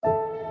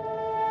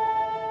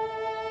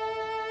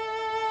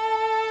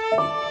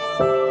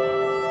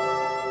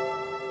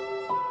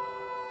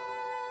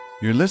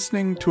You're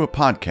listening to a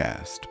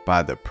podcast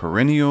by the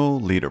Perennial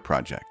Leader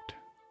Project.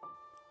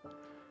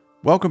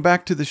 Welcome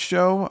back to the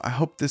show. I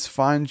hope this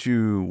finds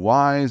you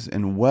wise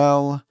and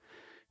well.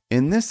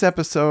 In this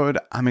episode,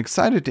 I'm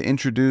excited to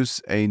introduce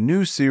a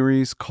new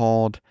series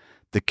called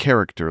The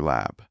Character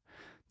Lab.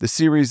 The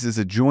series is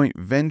a joint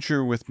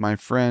venture with my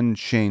friend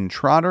Shane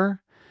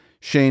Trotter.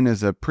 Shane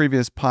is a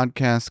previous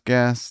podcast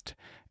guest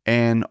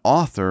and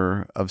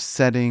author of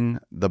Setting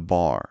the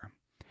Bar.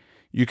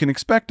 You can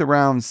expect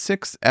around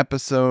 6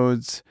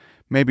 episodes,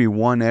 maybe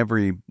one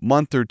every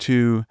month or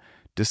two,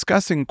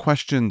 discussing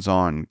questions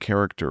on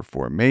character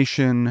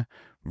formation,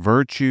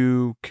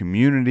 virtue,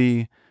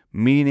 community,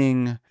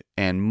 meaning,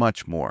 and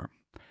much more.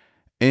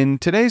 In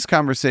today's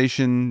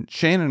conversation,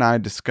 Shane and I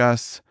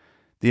discuss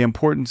the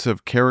importance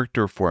of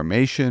character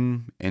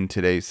formation in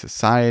today's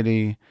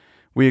society.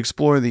 We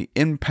explore the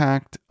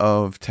impact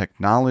of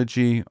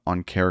technology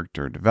on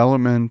character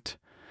development,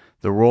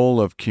 the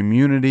role of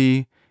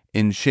community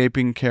in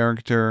shaping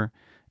character,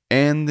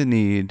 and the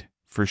need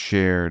for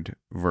shared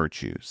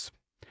virtues.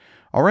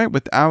 All right,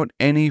 without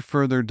any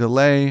further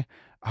delay,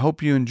 I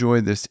hope you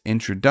enjoy this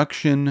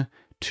introduction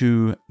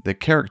to the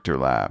Character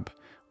Lab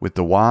with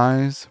the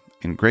wise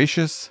and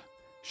gracious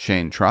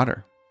Shane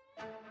Trotter.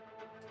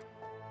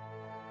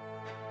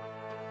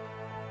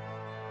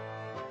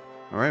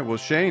 All right, well,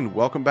 Shane,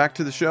 welcome back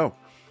to the show.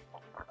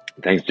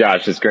 Thanks,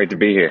 Josh. It's great to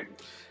be here.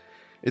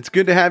 It's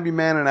good to have you,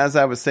 man. And as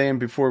I was saying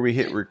before we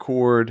hit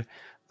record,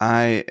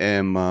 I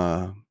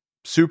am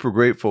super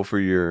grateful for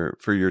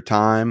your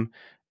time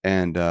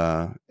and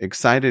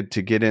excited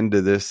to get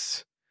into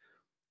this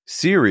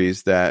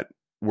series that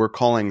we're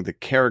calling the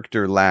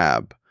Character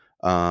Lab.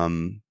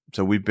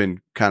 So we've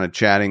been kind of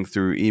chatting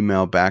through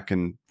email back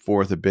and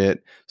forth a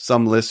bit.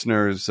 Some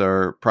listeners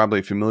are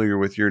probably familiar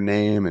with your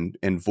name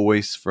and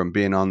voice from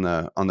being on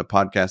the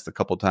podcast a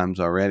couple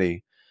times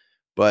already.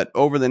 But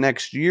over the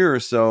next year or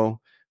so,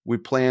 we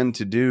plan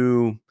to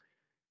do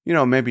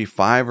maybe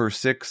 5 or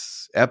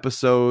 6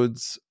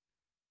 episodes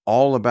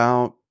all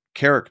about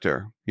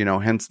character,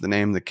 hence the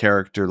name, the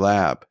Character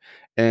Lab,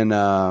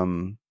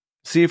 and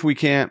see if we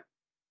can't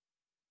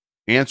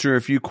answer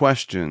a few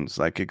questions,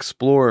 like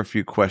explore a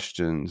few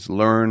questions,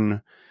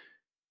 learn,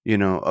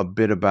 a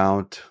bit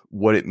about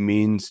what it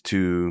means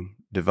to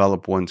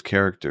develop one's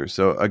character.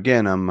 So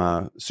again,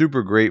 I'm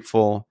super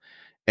grateful.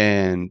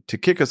 And to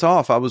kick us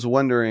off, I was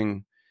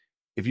wondering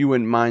if you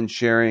wouldn't mind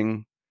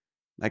sharing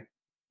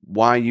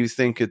why you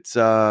think it's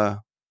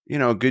a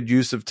good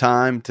use of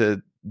time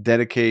to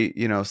dedicate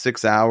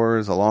 6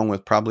 hours along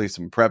with probably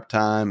some prep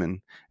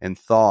time and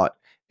thought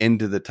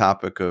into the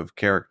topic of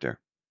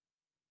character.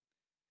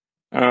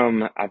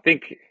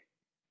 Thank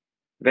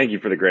you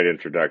for the great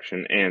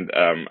introduction, and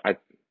I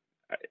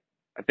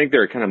think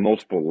there are kind of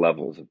multiple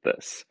levels of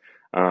this.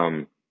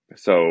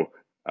 So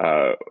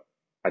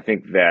I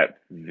think that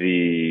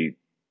the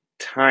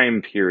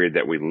time period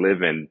that we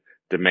live in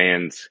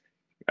demands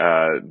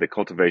the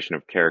cultivation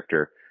of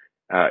character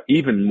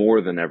even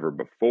more than ever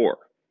before.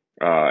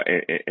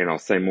 And I'll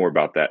say more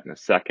about that in a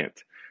second.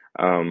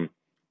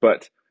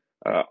 But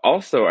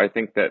also, I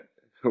think that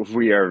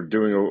we are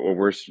doing a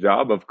worse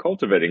job of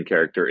cultivating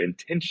character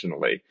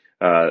intentionally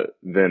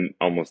than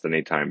almost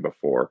any time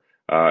before.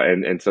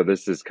 And so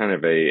this is kind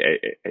of a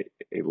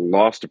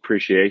lost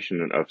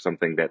appreciation of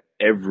something that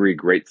every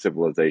great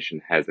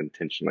civilization has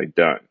intentionally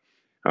done.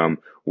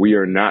 We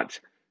are not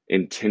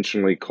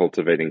intentionally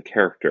cultivating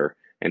character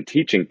and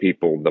teaching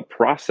people the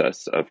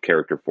process of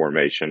character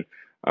formation,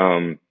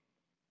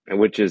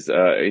 which is,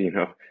 at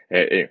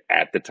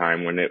the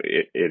time when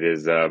it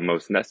is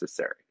most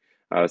necessary.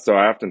 So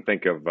I often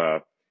think of,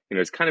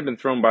 it's kind of been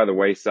thrown by the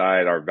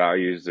wayside, our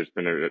values. There's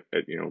been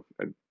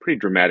a pretty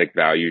dramatic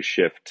value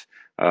shift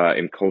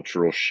and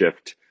cultural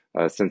shift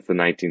since the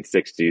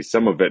 1960s.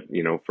 Some of it,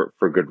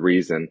 for good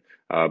reason.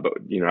 But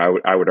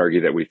I would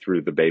argue that we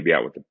threw the baby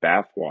out with the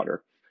bathwater.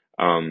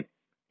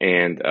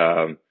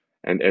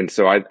 And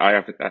so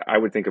I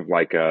would think of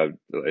like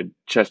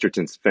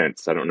Chesterton's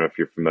fence. I don't know if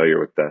you're familiar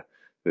with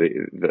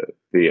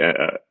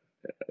the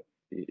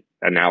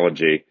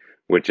analogy,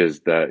 which is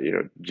that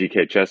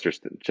G.K.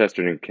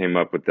 Chesterton came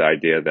up with the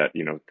idea that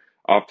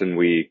often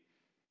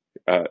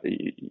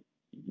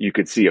you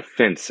could see a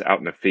fence out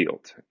in a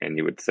field, and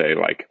you would say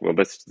like, well,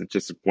 that's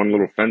just one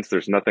little fence.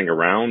 There's nothing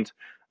around.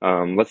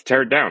 Let's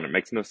tear it down. It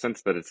makes no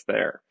sense that it's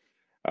there.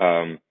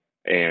 A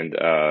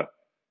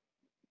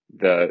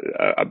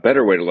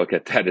better way to look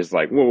at that is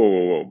like,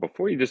 whoa.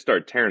 Before you just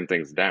start tearing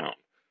things down,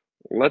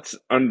 let's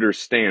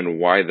understand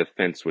why the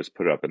fence was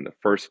put up in the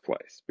first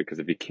place. Because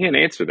if you can't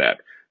answer that,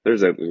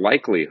 there's a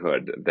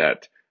likelihood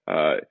that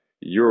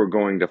you're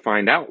going to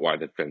find out why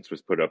the fence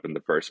was put up in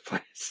the first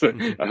place.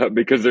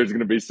 Because there's going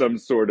to be some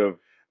sort of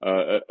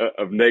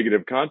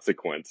negative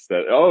consequence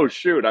that, oh,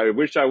 shoot, I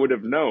wish I would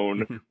have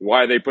known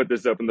why they put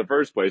this up in the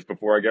first place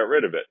before I got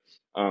rid of it.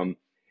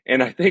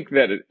 And I think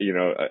that,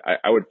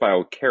 I would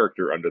file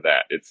character under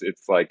that.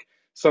 It's like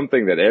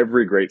something that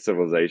every great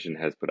civilization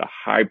has put a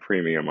high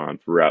premium on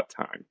throughout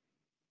time.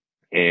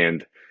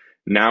 And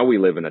now we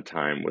live in a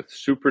time with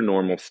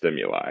supernormal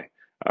stimuli,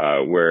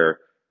 where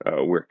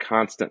we're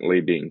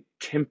constantly being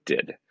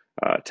tempted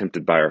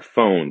by our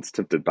phones,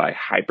 tempted by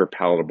hyper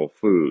palatable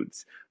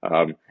foods,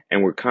 and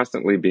we're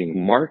constantly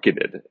being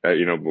marketed.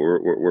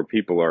 Where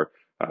people are,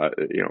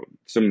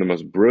 some of the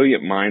most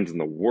brilliant minds in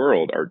the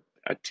world are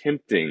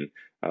attempting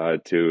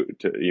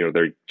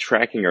they're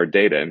tracking our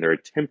data and they're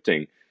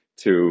attempting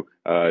to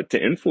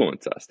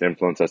influence us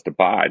to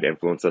buy, to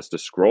influence us to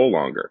scroll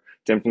longer,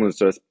 to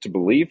influence us to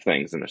believe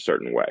things in a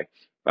certain way.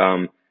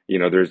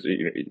 There's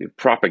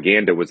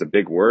propaganda was a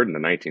big word in the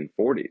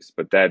 1940s,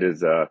 but that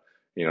is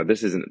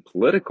this isn't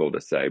political to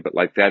say, but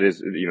like that is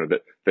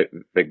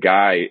the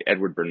guy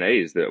Edward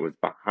Bernays that was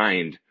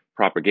behind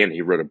propaganda.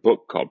 He wrote a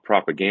book called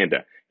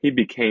Propaganda. He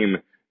became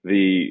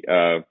the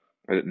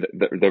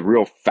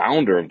real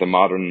founder of the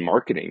modern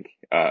marketing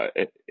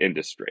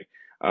industry.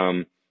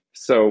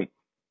 So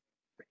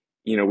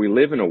we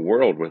live in a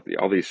world with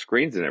all these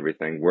screens and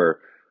everything where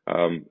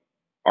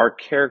our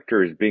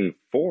character is being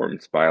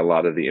formed by a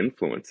lot of the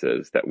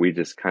influences that we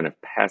just kind of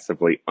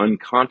passively,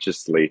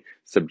 unconsciously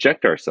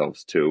subject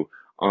ourselves to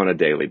on a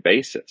daily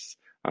basis.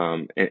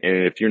 And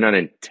if you're not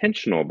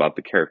intentional about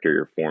the character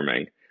you're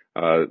forming,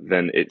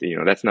 then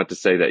that's not to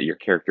say that your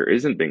character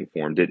isn't being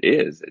formed. It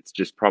is. It's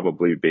just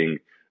probably being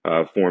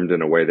formed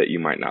in a way that you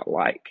might not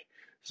like.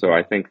 So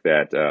I think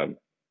that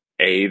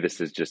this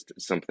is just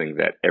something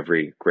that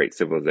every great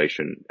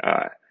civilization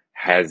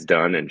has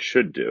done and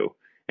should do,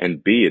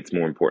 and B, it's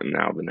more important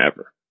now than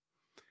ever.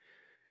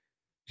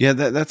 Yeah,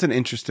 that's an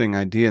interesting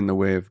idea in the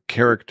way of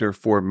character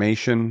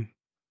formation.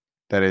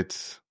 That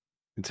it's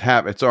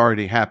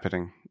already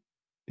happening.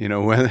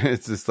 Whether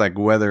it's just like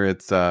whether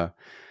it's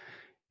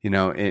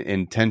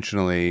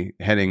intentionally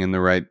heading in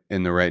the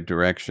right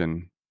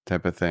direction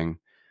type of thing.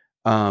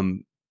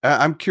 I'm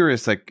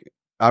curious. Like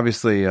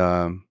obviously,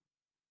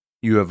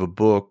 you have a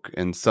book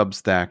and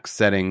Substack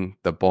setting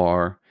the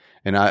bar,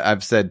 and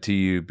I've said to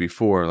you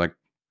before, like,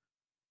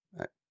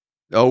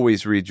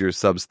 always read your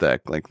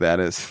Substack. Like that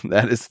is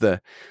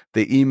the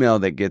email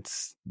that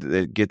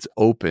gets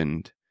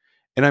opened.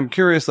 And I'm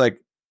curious, like,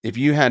 if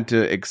you had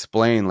to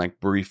explain, like,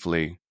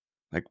 briefly,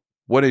 like,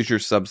 what is your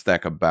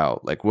Substack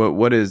about? Like,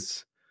 what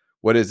is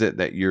it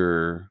that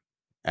you're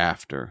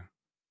after?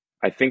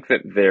 I think that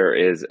there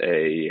is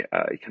a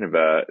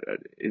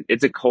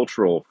it's a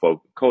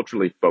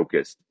culturally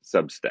focused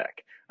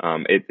Substack.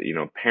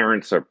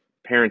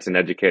 Parents and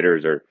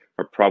educators are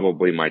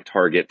probably my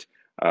target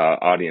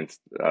audience,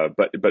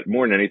 but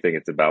more than anything,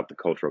 it's about the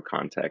cultural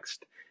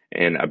context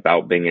and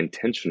about being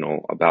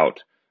intentional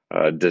about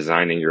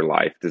designing your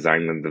life,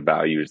 designing the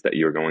values that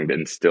you're going to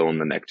instill in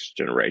the next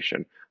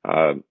generation,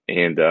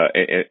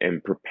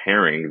 and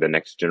preparing the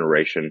next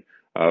generation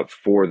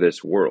for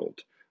this world,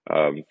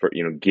 for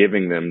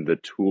giving them the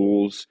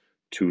tools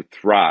to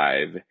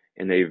thrive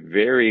in a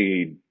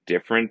very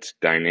different,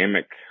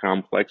 dynamic,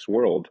 complex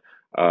world.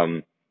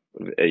 And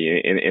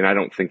I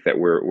don't think that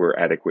we're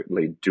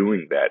adequately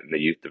doing that in the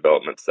youth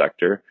development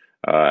sector.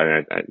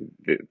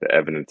 The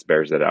evidence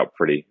bears that out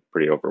pretty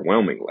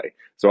overwhelmingly.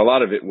 So a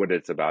lot of it, what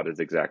it's about, is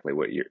exactly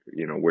what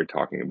we're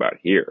talking about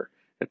here.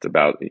 It's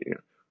about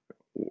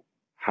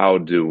how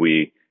do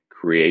we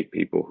create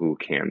people who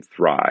can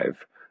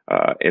thrive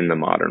in the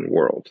modern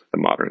world, the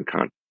modern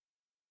context.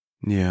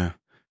 Yeah,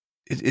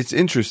 it's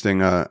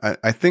interesting.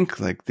 I think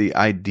like the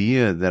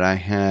idea that I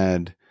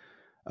had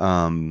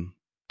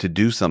to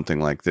do something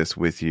like this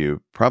with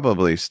you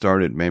probably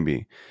started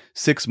maybe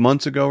 6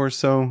 months ago or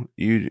so.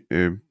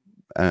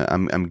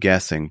 I'm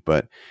guessing,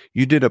 but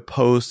you did a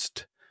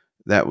post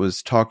that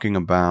was talking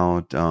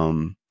about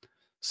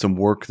some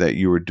work that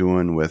you were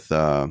doing with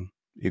a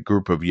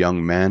group of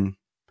young men,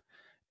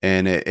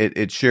 and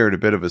it shared a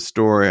bit of a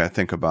story, I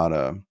think, about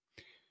a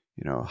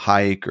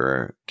hike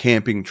or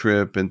camping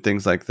trip and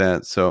things like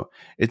that. So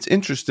it's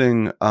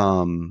interesting.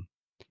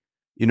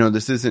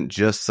 This isn't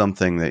just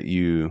something that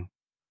you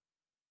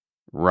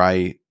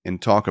write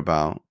and talk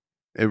about.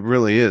 It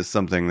really is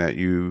something that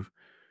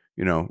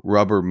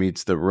rubber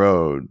meets the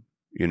road,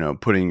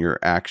 putting your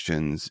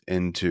actions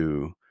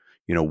into,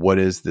 what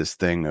is this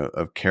thing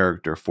of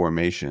character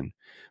formation?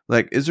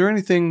 Like, is there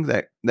anything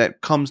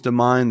that comes to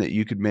mind that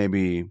you could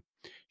maybe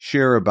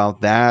share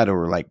about that,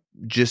 or like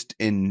just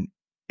in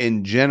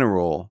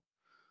general,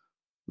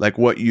 like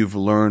what you've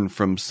learned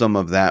from some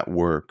of that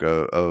work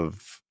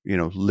of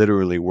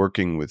literally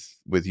working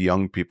with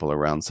young people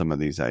around some of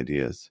these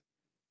ideas?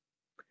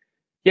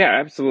 Yeah,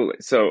 absolutely.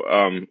 So,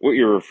 what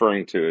you're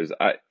referring to is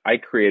I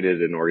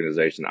created an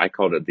organization. I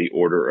called it the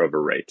Order of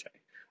Arete.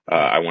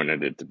 I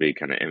wanted it to be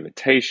kind of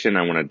invitation.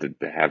 I wanted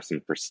to have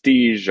some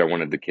prestige. I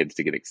wanted the kids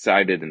to get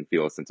excited and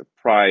feel a sense of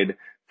pride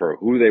for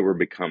who they were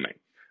becoming.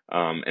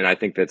 And I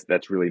think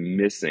that's really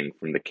missing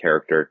from the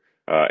character,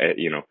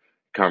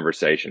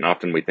 conversation.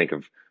 Often we think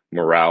of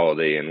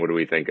morality, and what do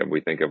we think of?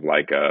 We think of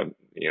like a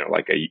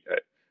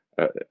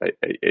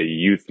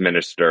youth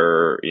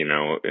minister,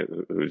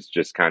 who's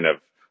just kind of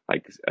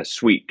like a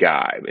sweet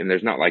guy. And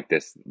there's not like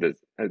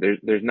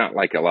there's not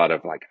like a lot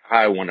of like,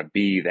 I want to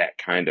be that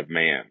kind of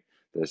man.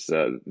 This,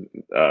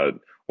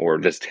 or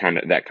just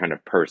that kind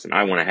of person.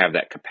 I want to have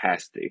that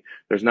capacity.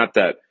 There's not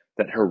that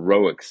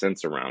heroic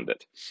sense around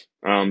it.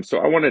 So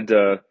I wanted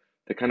to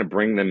kind of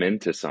bring them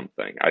into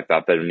something. I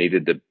thought there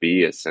needed to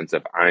be a sense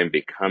of I'm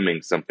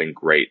becoming something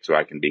great, so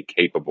I can be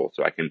capable,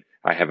 so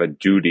I have a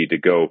duty to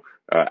go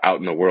out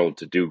in the world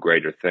to do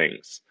greater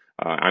things.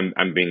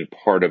 I'm being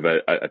part of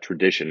a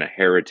tradition, a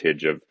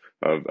heritage of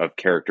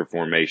character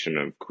formation,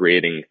 of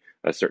creating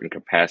a certain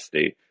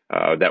capacity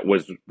that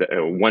was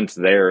once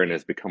there and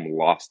has become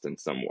lost in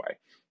some way.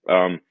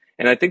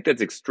 And I think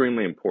that's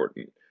extremely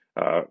important.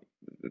 Uh,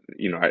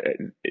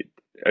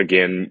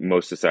 again,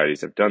 most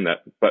societies have done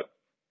that, but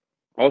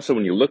also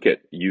when you look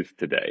at youth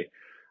today,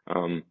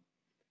 um,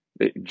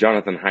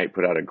 Jonathan Haidt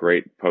put out a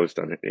great post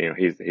on it.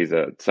 He's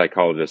a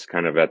psychologist,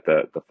 kind of at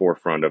the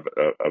forefront of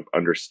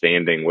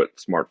understanding what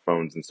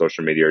smartphones and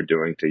social media are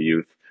doing to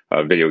youth,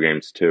 video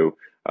games too.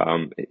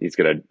 He's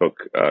got a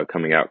book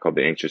coming out called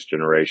The Anxious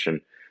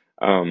Generation,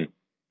 um,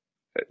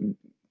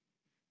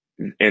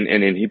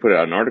 and he put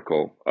out an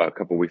article a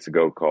couple weeks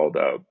ago called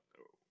or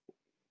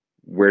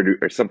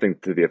something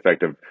to the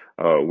effect of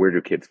where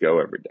do kids go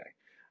every day?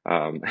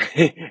 Um,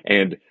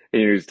 and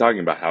he was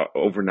talking about how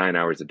over 9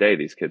 hours a day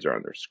these kids are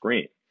on their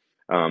screen.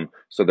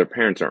 So their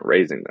parents aren't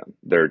raising them,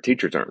 their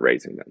teachers aren't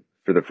raising them.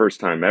 For the first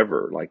time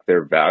ever, like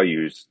their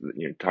values,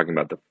 talking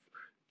about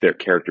their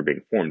character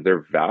being formed, their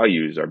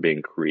values are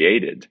being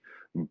created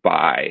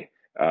by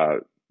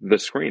the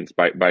screens,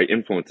 by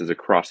influences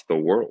across the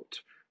world,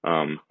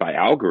 by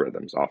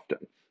algorithms often.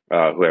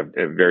 Who have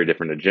very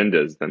different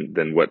agendas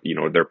than what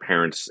their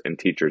parents and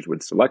teachers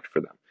would select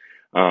for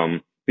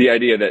them. The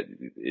idea that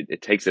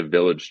it takes a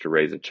village to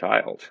raise a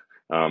child.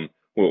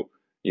 Well,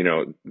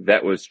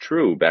 that was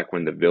true back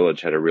when the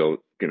village had a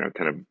real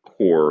kind of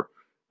core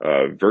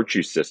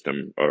virtue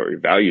system or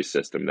value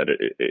system that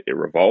it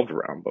revolved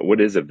around. But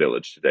what is a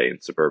village today in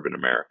suburban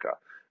America?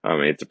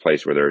 It's a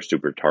place where there are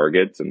super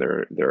targets and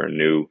there are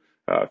new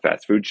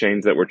fast food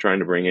chains that we're trying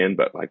to bring in,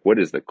 but like, what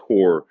is the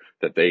core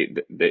that they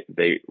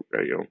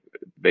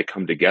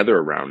come together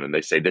around, and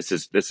they say this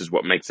is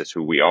what makes us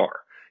who we are.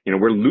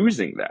 We're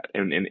losing that,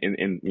 and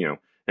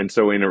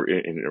so in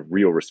a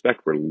real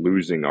respect, we're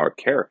losing our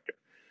character.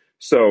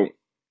 So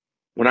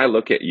when I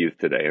look at youth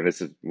today, and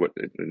this is what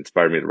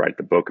inspired me to write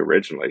the book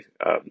originally,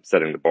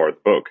 setting the bar of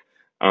the book,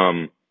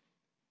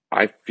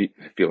 I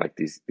feel like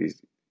these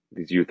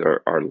youth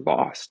are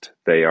lost.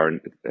 They're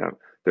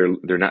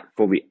not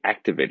fully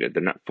activated.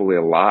 They're not fully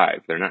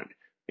alive. They're not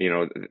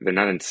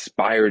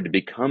inspired to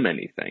become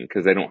anything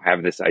because they don't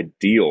have this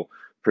ideal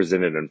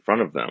presented in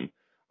front of them,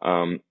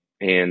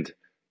 and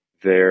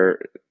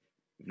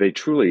they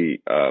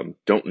truly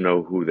don't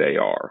know who they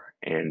are,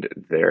 and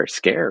they're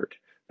scared.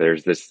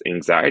 There's this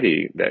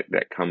anxiety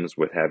that comes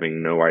with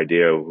having no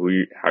idea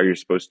how you're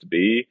supposed to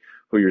be,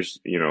 who you're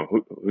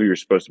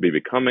supposed to be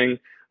becoming,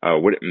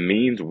 what it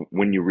means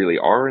when you really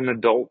are an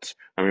adult.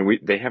 I mean,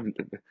 they have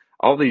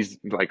all these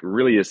like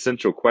really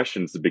essential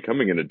questions to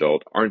becoming an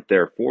adult aren't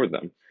there for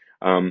them,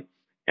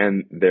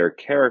 and their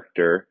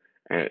character.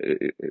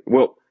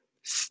 Well,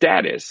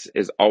 status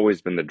has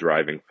always been the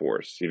driving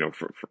force,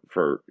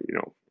 for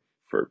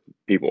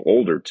people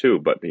older too,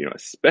 but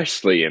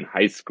especially in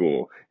high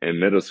school and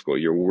middle school,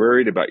 you're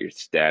worried about your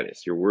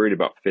status, you're worried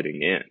about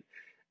fitting in,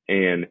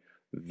 and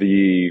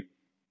the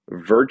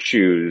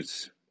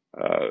virtues.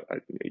 I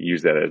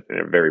use that in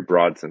a very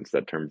broad sense.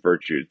 That term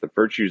virtues, the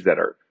virtues that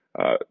are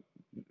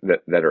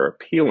that are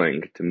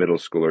appealing to middle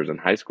schoolers and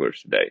high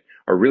schoolers today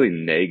are really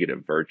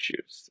negative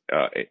virtues,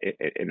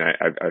 and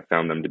I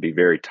found them to be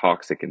very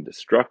toxic and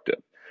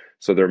destructive.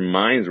 So their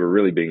minds were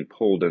really being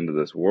pulled into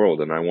this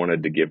world, and I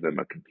wanted to give them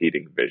a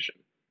competing vision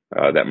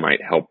that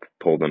might help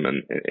pull them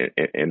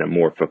in a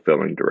more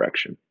fulfilling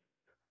direction.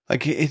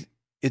 Like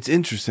it's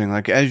interesting.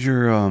 Like as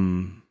you're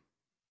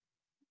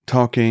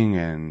talking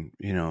and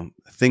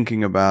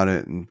thinking about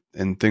it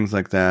and things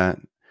like that.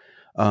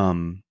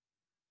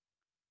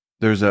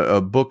 There's a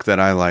book that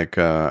I like.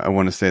 I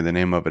want to say the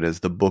name of it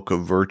is The Book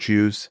of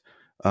Virtues,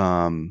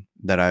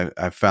 that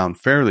I found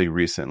fairly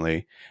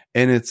recently,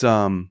 and it's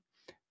kind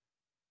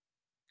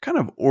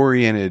of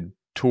oriented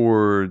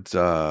towards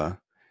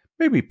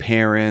maybe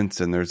parents.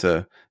 And there's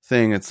a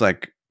thing. It's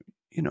like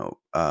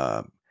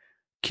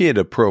kid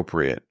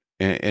appropriate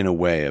in a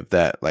way of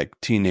that, like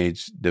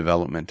teenage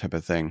development type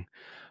of thing.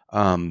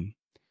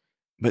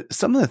 But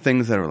some of the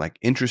things that are like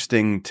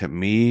interesting to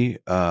me,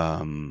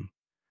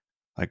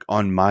 like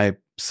on my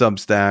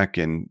Substack,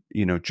 and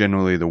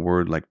generally the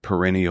word like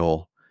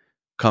perennial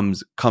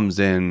comes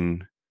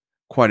in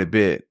quite a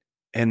bit,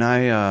 and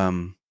I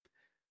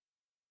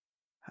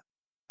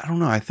don't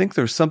know, I think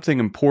there's something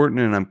important,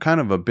 and I'm kind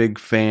of a big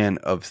fan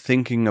of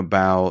thinking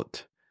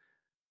about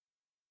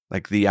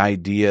like the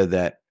idea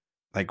that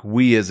like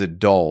we as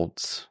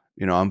adults,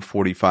 I'm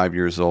 45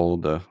 years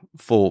old, a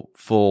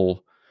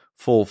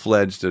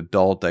full-fledged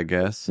adult, I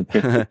guess.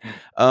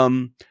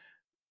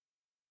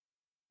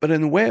 But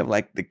in the way of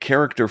like the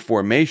character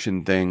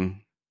formation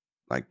thing,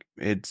 like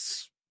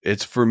it's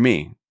for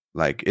me,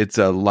 like it's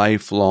a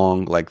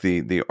lifelong, like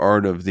the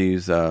art of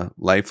these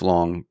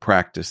lifelong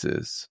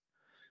practices.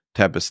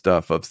 type of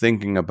stuff of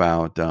thinking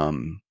about,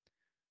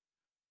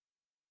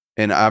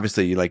 and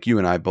obviously like you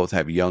and I both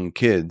have young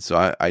kids.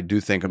 So I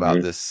do think about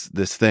Hmm.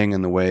 this thing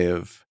in the way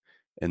of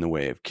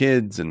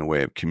kids, in the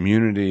way of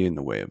community, in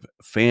the way of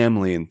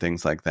family and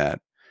things like that.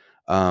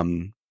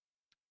 Um,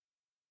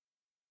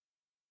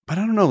 but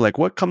I don't know, like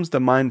what comes to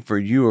mind for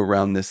you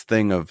around this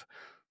thing of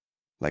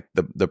like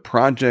the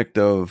project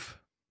of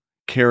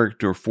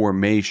character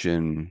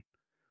formation,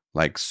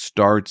 like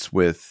starts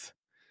with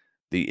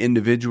the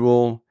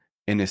individual,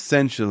 and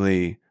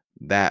essentially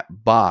that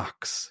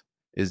box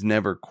is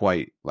never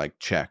quite like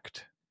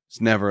checked.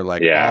 It's never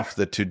like Yeah. off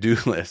the to-do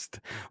list.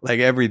 Like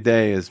every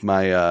day is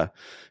my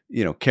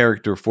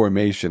character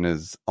formation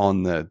is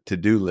on the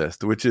to-do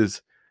list, which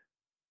is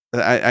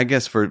I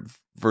guess for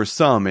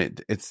some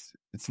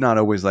it's not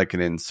always like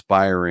an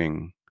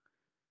inspiring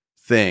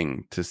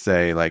thing to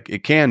say. Like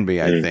it can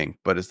be, I Mm. think,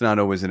 but it's not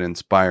always an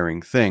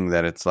inspiring thing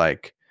that it's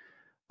like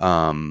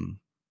I'm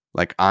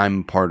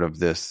part of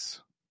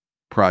this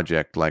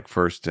project, like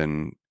first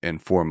and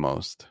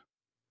foremost.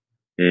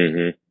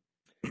 Hmm.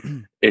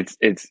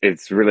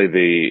 It's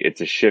really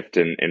it's a shift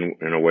in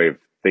a way of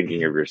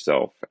thinking of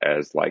yourself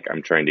as like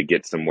I'm trying to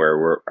get somewhere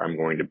where I'm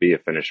going to be a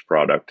finished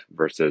product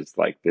versus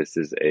like this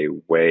is a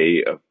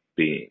way of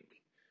being.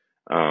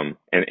 And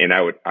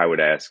I would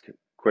ask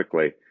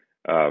quickly,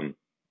 um,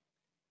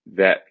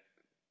 that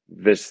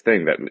this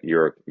thing that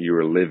you're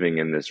living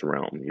in this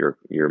realm,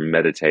 you're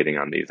meditating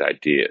on these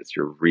ideas,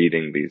 you're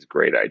reading these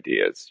great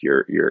ideas,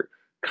 you're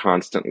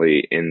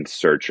constantly in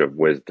search of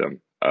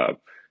wisdom.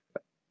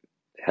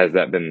 Has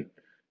that been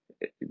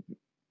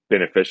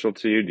beneficial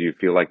to you? Do you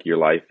feel like your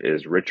life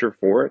is richer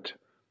for it?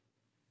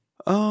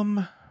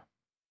 um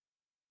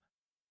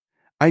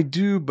I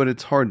do, but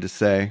it's hard to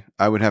say.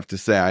 I would have to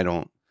say I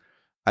don't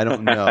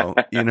know,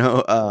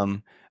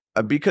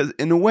 because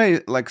in a way,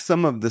 like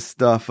some of the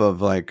stuff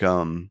of like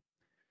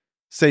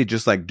say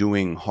just like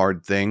doing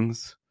hard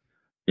things,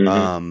 Hmm.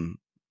 um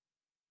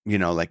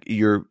like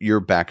your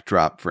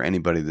backdrop for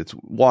anybody that's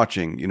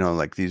watching,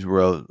 like these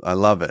rows, I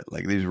love it,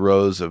 like these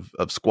rows of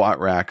squat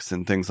racks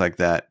and things like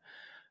that.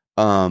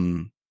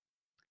 um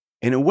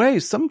in a way,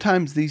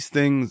 sometimes these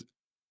things,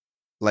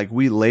 like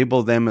we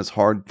label them as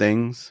hard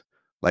things,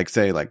 like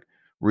say like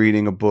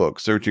reading a book,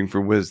 searching for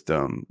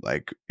wisdom,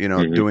 like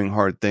Hmm. doing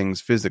hard things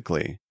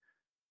physically,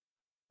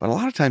 but a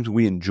lot of times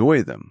we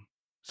enjoy them,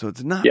 so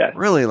it's not Yeah.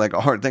 really like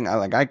a hard thing.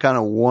 I kind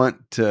of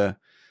want to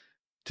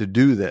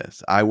do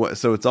this.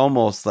 So it's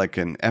almost like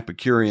an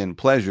Epicurean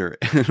pleasure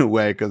in a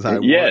way, because I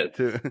Yes. want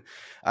to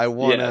I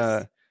want Yes.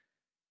 to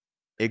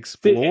See,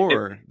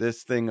 explore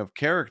this thing of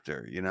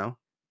character.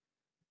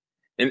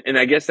 and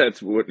I guess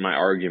that's what my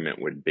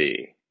argument would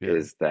be Yeah.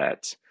 is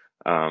that,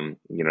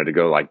 to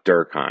go like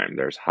Durkheim,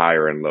 there's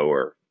higher and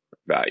lower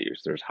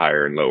values, there's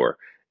higher and lower.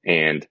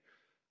 And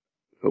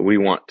we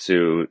want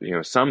to,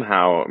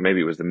 somehow,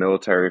 maybe it was the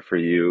military for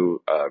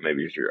you,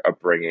 maybe it was your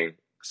upbringing,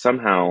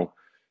 somehow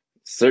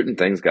certain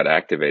things got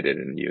activated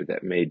in you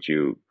that made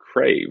you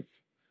crave,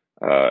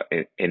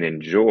 and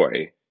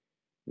enjoy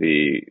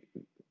the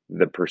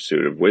the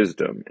pursuit of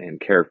wisdom and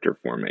character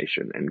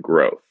formation and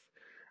growth.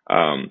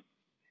 Um,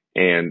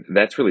 and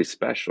that's really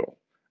special,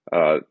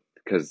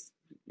 because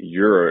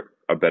you're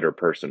a better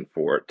person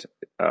for it.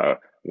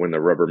 When the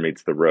rubber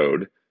meets the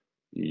road,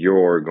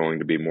 you're going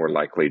to be more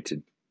likely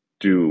to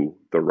do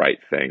the right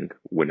thing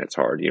when it's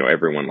hard.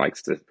 Everyone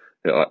likes to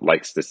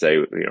say,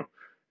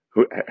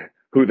 who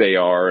who they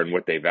are and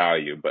what they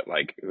value, but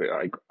like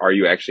are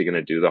you actually going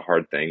to do the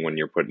hard thing when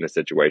you're put in a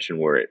situation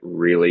where it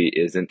really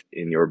isn't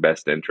in your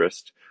best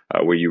interest,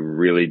 where you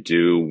really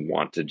do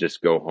want to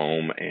just go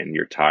home and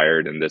you're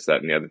tired and this,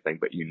 that, and the other thing,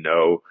 but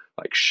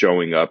like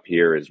showing up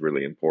here is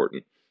really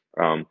important.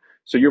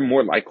 So you're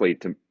more likely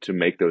to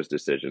make those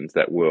decisions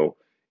that will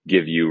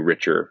give you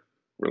richer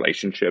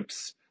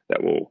relationships,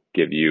 that will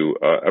give you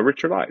a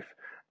richer life.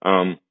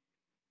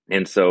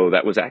 And so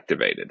that was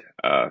activated.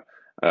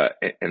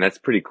 And that's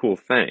a pretty cool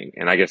thing.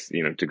 And I guess,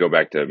 to go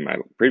back to my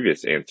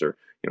previous answer,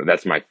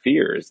 that's my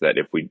fear, is that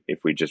if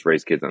we just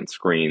raise kids on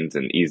screens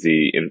and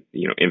easy,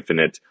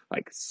 infinite,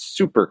 like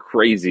super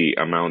crazy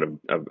amount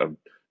of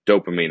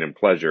dopamine and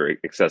pleasure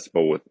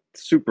accessible with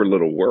super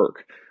little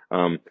work.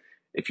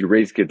 If you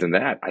raise kids in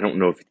that, I don't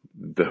know if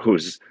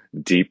those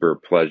deeper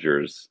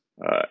pleasures,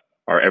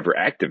 are ever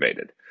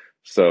activated.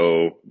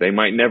 So they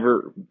might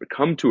never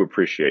come to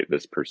appreciate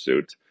this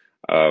pursuit,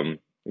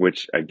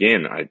 which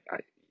again,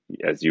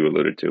 as you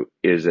alluded to,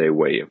 is a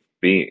way of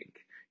being.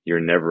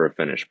 You're never a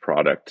finished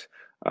product.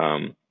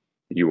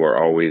 You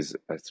are always,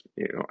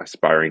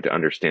 aspiring to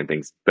understand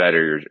things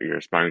better. You're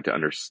aspiring to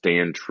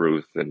understand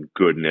truth and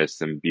goodness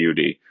and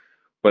beauty.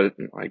 But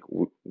like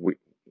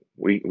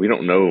we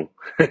don't know.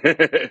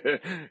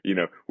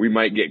 We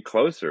might get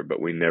closer,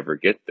 but we never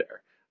get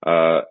there.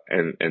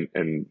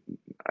 And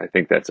I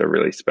think that's a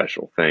really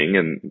special thing.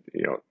 And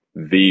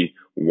the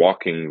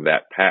walking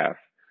that path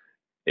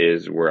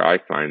is where I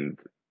find,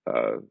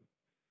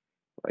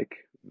 like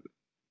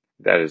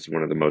that is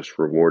one of the most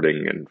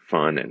rewarding and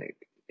fun and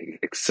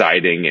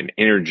exciting and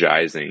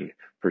energizing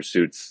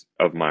pursuits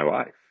of my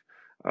life.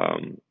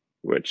 um,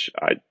 which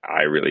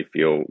I really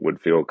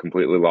would feel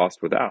completely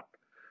lost without.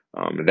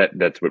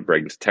 That's what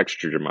brings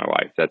texture to my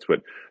life. That's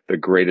what the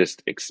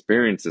greatest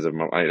experiences of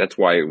my life. That's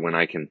why when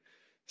I can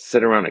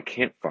sit around a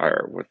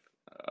campfire with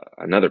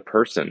another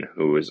person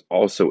who is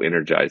also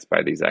energized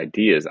by these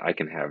ideas, I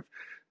can have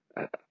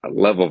a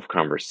level of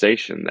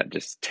conversation that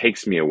just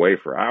takes me away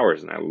for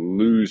hours and I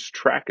lose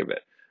track of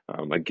it.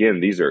 Again,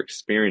 these are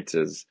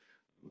experiences.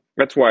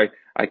 That's why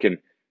I can,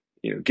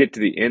 get to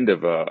the end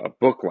of a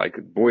book like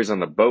Boys on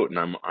the Boat, and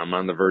I'm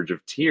on the verge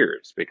of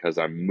tears because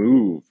I'm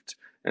moved.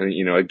 And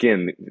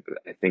again,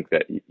 I think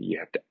that you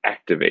have to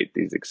activate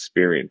these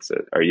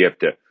experiences, or you have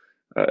to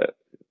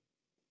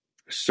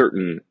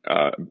certain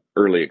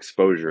early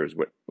exposure is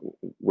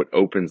what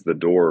opens the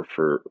door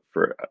for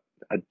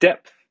a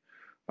depth.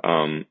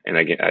 And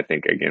again, I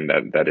think again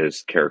that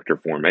is character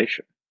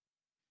formation.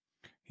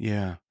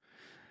 Yeah.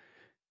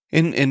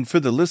 And for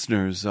the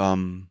listeners,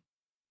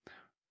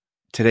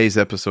 today's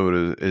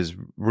episode is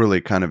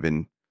really kind of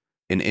an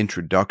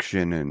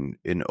introduction and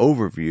an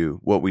overview.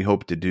 What we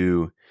hope to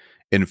do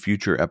in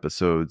future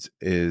episodes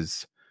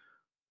is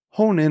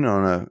hone in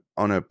on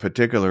a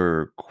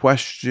particular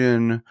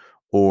question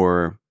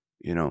or,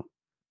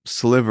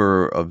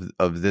 sliver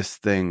of this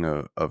thing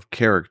of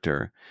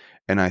character.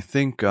 And I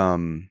think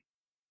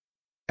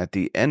at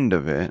the end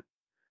of it,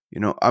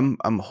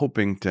 I'm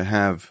hoping to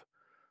have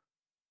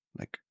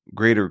like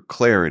greater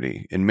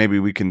clarity, and maybe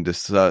we can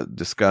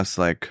discuss,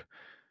 like,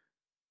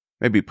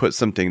 maybe put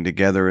something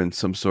together in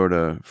some sort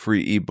of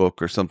free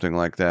ebook or something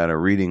like that, a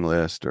reading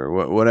list or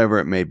whatever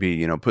it may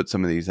be, put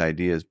some of these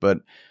ideas. But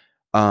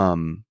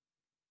um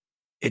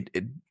it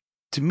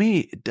to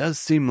me, it does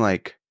seem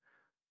like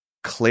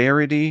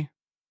clarity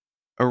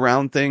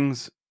around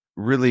things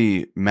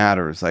really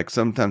matters. Like,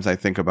 sometimes I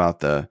think about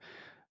the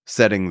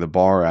setting the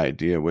bar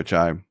idea, which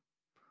I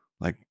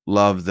like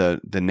love the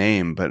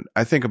name, but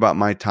I think about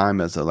my time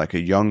as a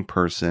young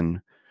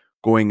person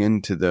going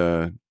into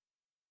the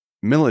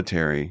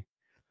military,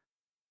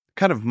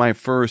 kind of my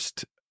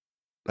first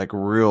like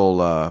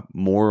real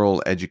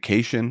moral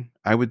education,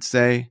 I would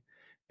say,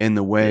 in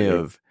the way Hmm.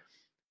 of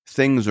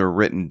things are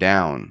written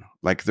down.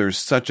 Like, there's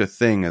such a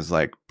thing as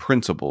like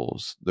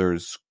principles,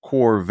 there's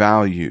core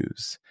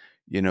values.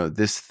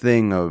 This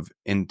thing of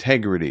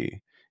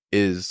integrity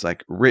is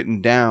like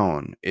written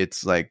down.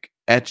 It's like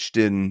etched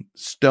in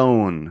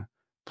stone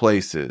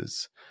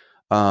places.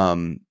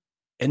 Um,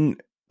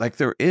 and like,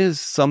 there is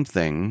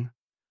something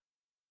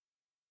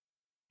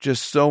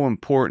just so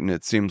important,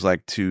 it seems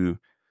like, to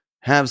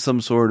have some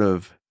sort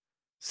of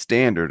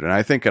standard. And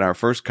I think in our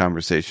first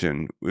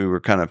conversation, we were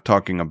kind of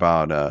talking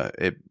about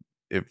it.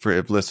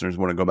 If listeners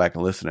want to go back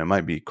and listen, it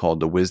might be called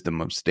the wisdom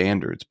of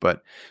standards.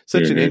 But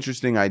such an Hmm.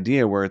 interesting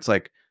idea where it's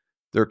like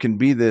there can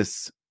be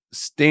this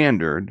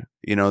standard.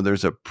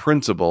 There's a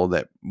principle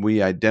that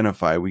we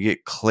identify. We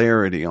get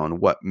clarity on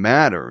what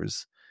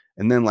matters,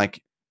 and then,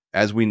 like,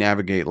 as we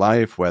navigate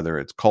life, whether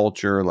it's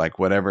culture, like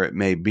whatever it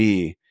may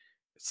be,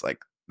 it's like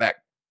that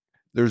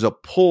there's a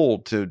pull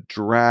to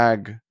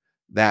drag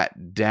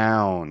that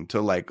down, to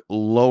like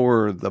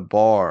lower the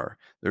bar.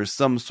 There's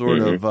some sort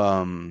Hmm. of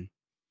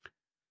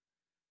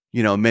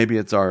maybe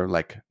it's our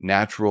like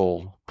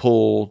natural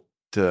pull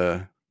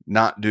to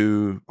not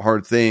do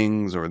hard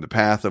things, or the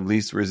path of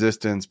least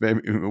resistance.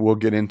 Maybe we'll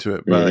get into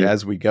it Hmm.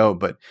 as we go,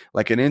 but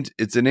like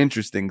it's an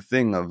interesting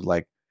thing of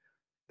like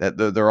that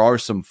there are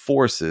some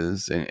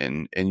forces,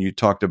 and you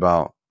talked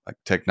about like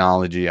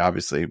technology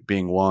obviously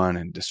being one,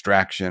 and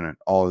distraction and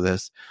all of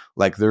this.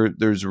 Like,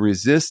 there's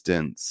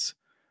resistance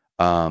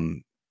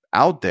um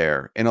out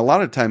there, and a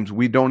lot of times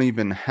we don't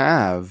even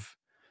have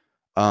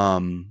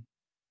um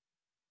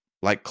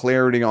like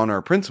clarity on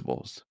our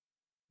principles.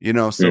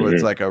 So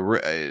it's Hmm. like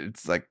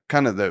it's like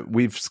kind of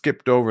we've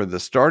skipped over the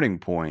starting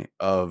point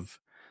of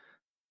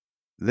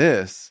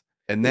this,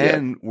 and Yes.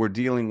 then we're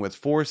dealing with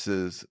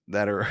forces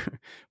that are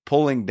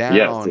pulling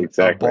Yes. down a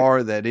Exactly.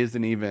 bar that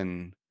isn't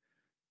even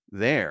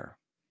there.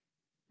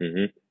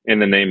 Hmm. In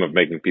the name of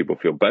making people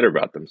feel better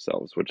about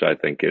themselves, which I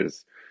think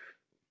is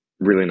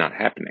really not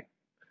happening.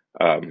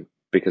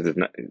 Because it's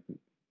not.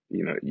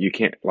 You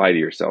can't lie to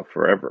yourself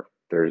forever.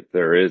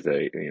 There is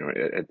at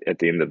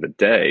the end of the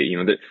day,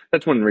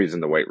 that's one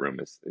reason the weight room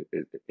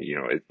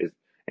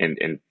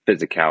and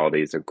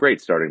physicality is a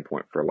great starting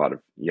point for a lot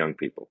of young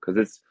people,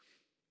 because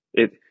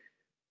it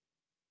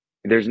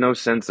there's no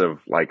sense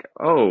of like,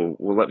 oh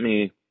well, let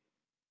me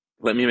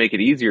make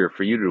it easier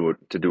for you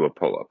to do a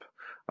pull up,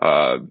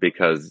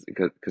 because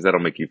that'll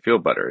make you feel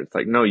better. It's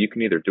like, no, you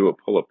can either do a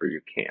pull up or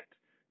you can't.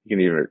 You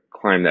can either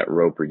climb that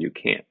rope or you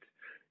can't.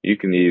 You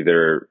can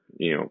either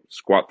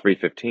squat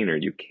 315 or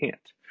you can't.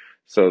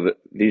 So that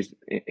these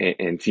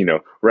and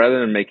rather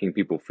than making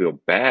people feel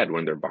bad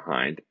when they're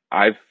behind,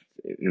 I've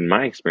in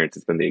my experience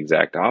it's been the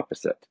exact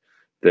opposite.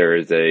 There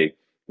is a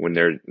when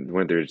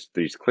there's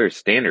these clear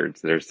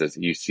standards, there's this,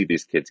 you see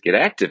these kids get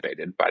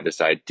activated by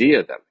this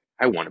idea that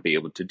I want to be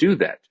able to do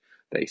that.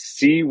 They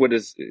see what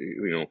is,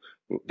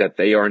 that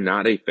they are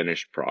not a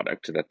finished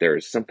product, that there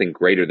is something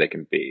greater they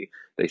can be.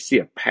 They see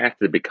a path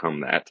to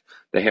become that.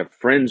 They have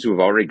friends who have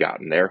already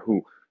gotten there,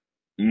 who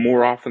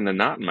more often than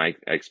not, in my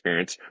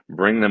experience,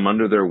 bring them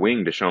under their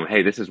wing to show them,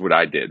 hey, this is what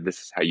I did. This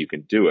is how you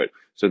can do it.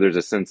 So there's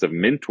a sense of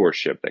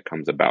mentorship that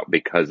comes about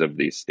because of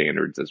these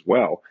standards as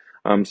well.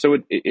 So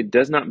it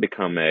does not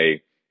become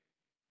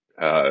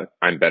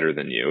I'm better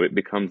than you. It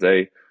becomes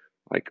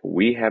like,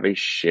 we have a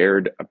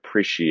shared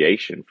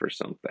appreciation for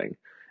something.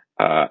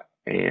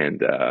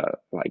 And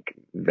like,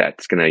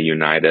 that's going to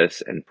unite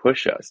us and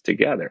push us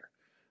together.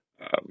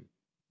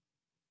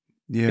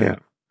 Yeah. Yeah.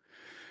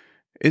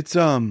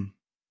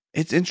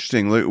 It's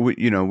interesting. Like,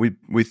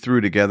 we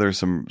threw together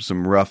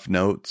some rough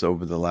notes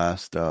over the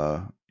last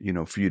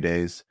few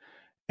days,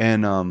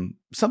 and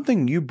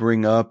something you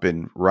bring up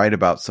and write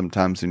about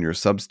sometimes in your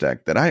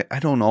Substack that I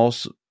don't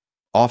also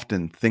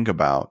often think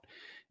about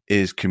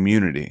is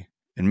community,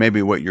 and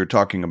maybe what you're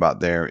talking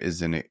about there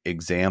is an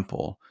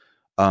example.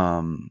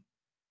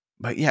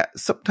 But yeah,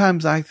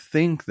 sometimes I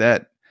think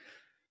that,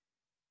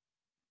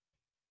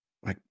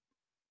 like,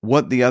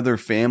 what the other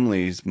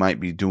families might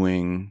be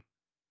doing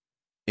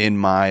in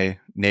my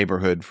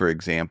neighborhood, for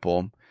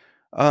example,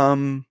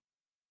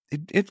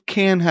 it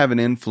can have an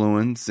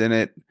influence, and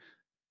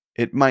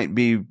it might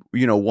be,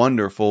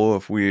 wonderful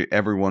if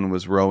everyone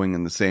was rowing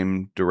in the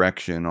same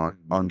direction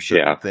on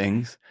certain Yeah.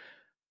 things.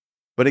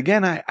 But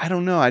again, I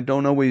don't know. I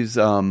don't always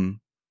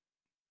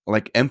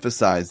like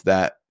emphasize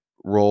that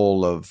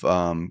role of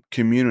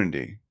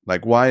community.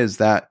 Like, why is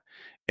that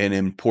an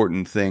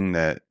important thing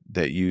that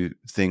you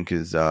think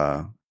is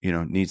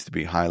needs to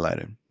be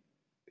highlighted?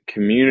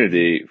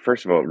 Community,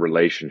 first of all,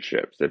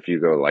 relationships. If you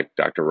go like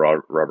Dr.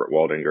 Robert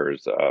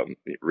Waldinger's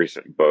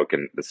recent book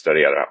and the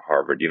study out at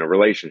Harvard,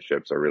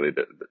 relationships are really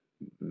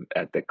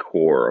at the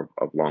core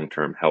of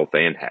long-term health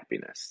and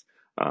happiness.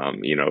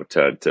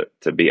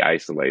 To be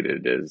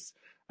isolated is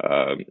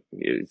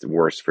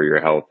worse for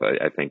your health.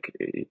 I think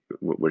it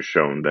was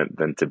shown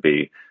than to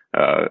be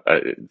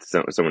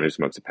someone who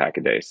smokes a pack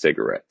a day of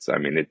cigarettes. I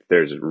mean,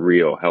 there's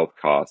real health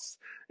costs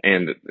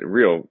and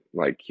real,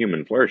 like,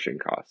 human flourishing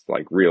costs.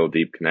 Like, real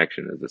deep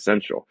connection is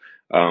essential.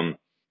 And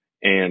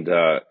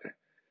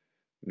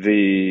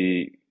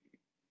the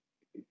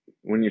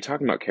when you're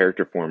talking about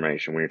character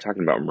formation, when you're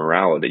talking about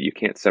morality, you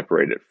can't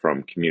separate it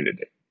from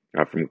community,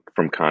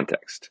 from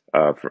context.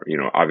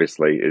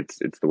 Obviously,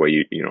 it's the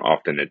way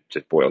often it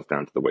just boils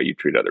down to the way you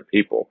treat other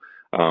people.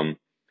 Um,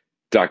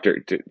 Dr.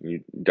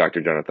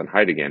 Jonathan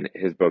Haidt, again,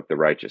 his book, The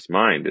Righteous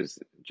Mind, is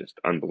just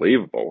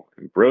unbelievable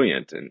and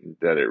brilliant, and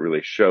that it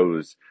really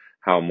shows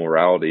how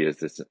morality is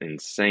this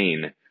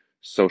insane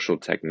social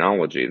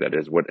technology that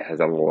is what has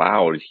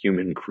allowed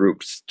human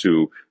groups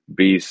to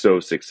be so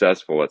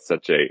successful at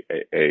such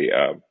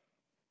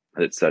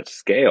at such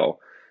scale.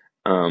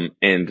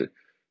 And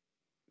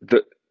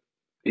the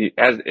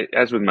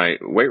as with my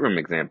weight room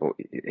example,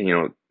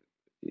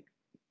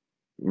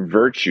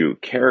 virtue,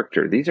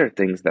 character, these are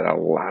things that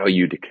allow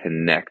you to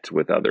connect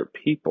with other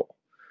people.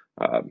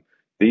 Um,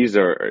 these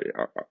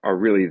are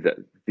really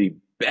the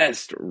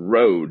best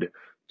road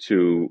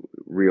to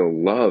real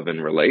love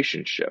and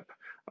relationship,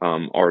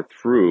 are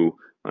through,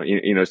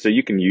 so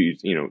you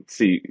can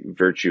see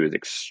virtue as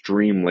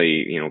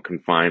extremely,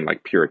 confined,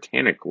 like,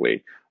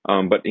 puritanically.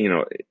 But,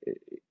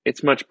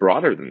 it's much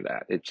broader than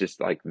that. It's just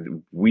like,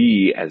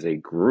 we as a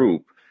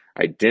group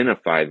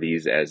identify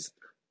these as,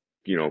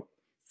 you know,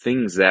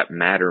 things that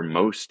matter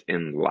most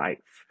in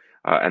life.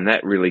 And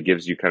that really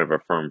gives you kind of a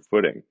firm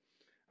footing.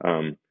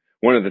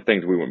 One of the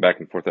things we went back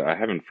and forth, I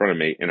have in front of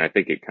me, and I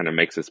think it kind of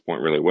makes this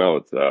point really well.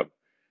 It's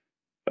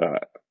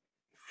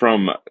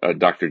from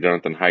Dr.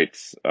 Jonathan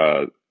Haidt's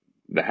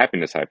The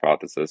Happiness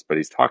Hypothesis, but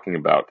he's talking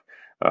about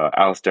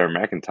Alistair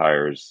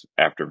McIntyre's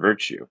After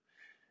Virtue.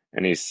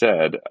 And he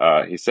says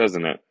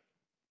in it,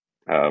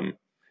 um,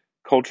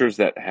 cultures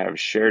that have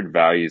shared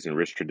values and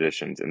rich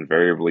traditions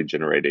invariably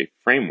generate a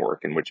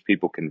framework in which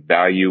people can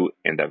value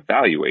and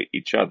evaluate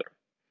each other.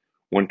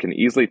 One can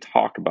easily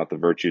talk about the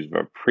virtues of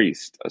a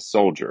priest, a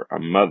soldier, a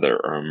mother,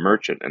 or a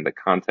merchant in the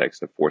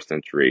context of 4th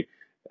century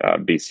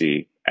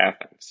BC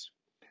Athens.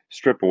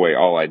 Strip away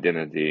all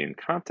identity and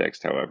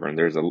context, however, and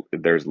there's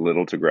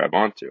little to grab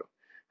onto.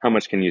 How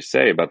much can you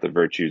say about the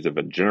virtues of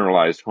a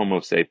generalized Homo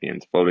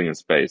sapiens floating in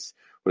space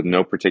with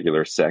no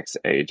particular sex,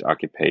 age,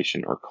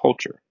 occupation, or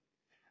culture?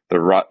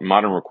 The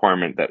modern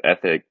requirement that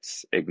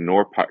ethics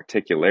ignore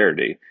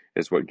particularity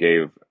is what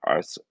gave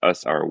us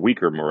our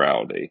weaker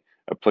morality,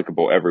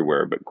 applicable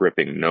everywhere but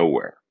gripping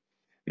nowhere.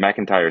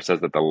 McIntyre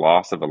says that the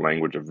loss of a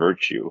language of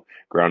virtue,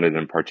 grounded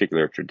in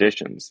particular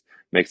traditions,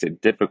 makes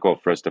it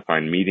difficult for us to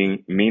find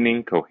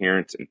meaning,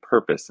 coherence, and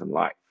purpose in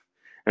life.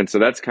 And so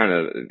that's kind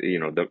of,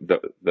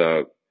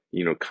 the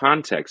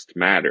context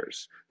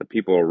matters. The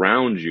people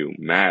around you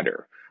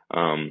matter.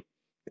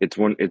 It's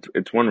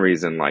one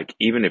reason, like,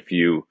 even if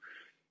you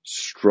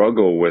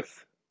struggle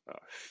with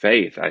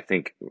faith, I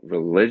think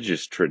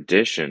religious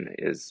tradition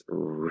is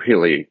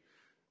really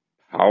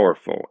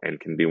powerful and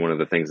can be one of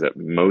the things that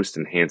most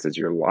enhances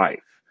your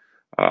life.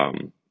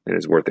 and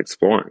is worth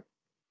exploring.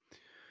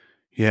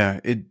 Yeah,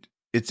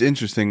 it's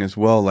interesting as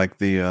well, like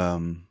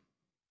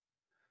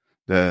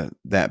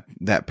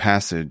that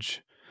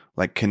passage,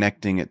 like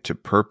connecting it to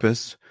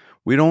purpose.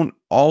 We don't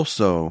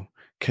also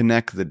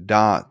connect the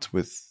dots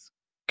with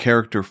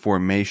character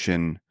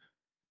formation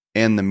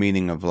and the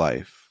meaning of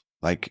life,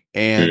 like,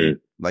 and Mm,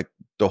 like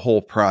the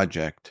whole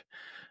project.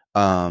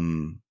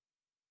 Um,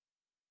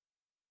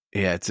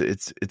 yeah,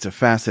 it's a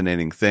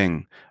fascinating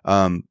thing.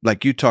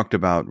 Like you talked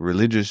about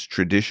religious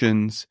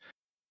traditions.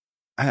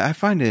 I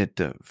find it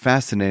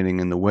fascinating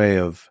in the way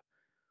of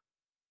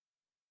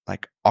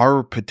like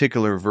our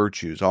particular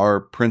virtues, our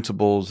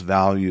principles,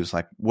 values,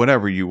 like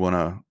whatever you want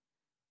to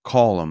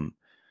call them.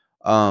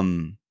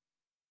 Um,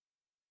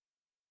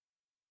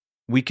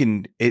 we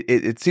can.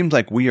 It seems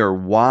like we are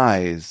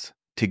wise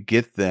to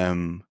get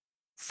them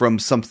from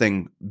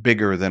something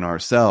bigger than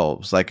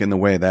ourselves. Like in the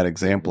way that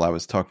example mhm, I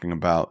was talking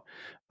about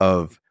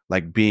of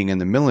like being in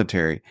the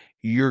military,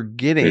 you're mhm,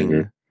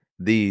 getting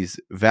these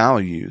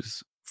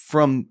values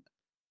from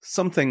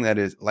something that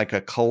is like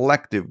a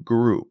collective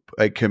group,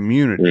 a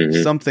community,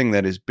 mhm. something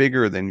that is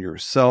bigger than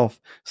yourself,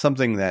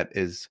 something that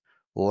is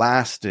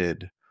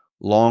lasted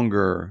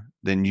longer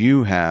than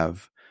you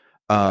have.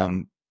 Yeah.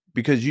 Um,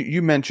 because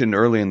you mentioned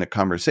early in the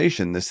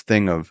conversation this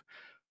thing of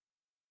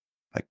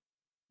like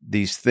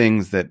these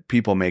things that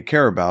people may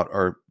care about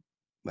are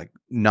like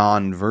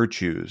non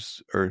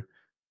virtues or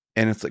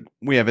and it's like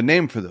we have a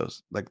name for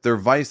those, like they're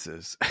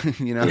vices.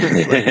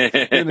 It's like,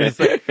 and it's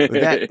like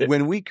that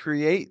when we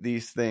create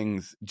these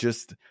things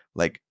just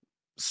like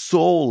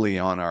solely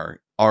on our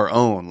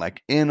own,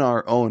 like in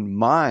our own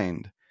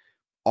mind,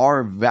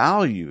 our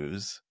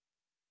values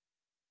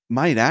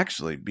might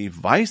actually be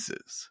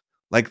vices,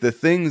 like the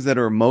things that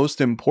are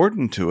most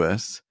important to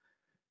us,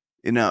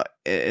 and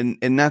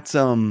that's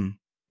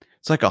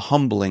it's like a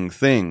humbling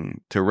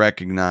thing to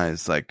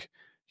recognize, like,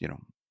 you know,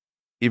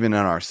 even in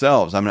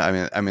ourselves. I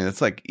mean,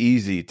 it's like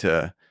easy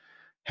to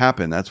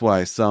happen. That's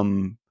why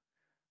some,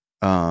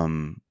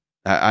 um,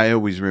 I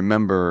always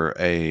remember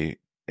a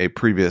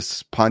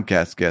previous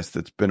podcast guest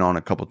that's been on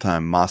a couple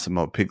times,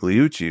 Massimo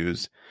Pigliucci,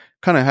 who's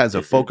kind of has a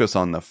Mhm, focus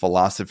on the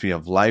philosophy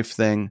of life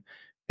thing,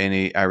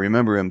 and I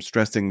remember him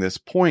stressing this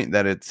point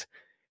that it's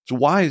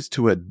wise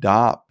to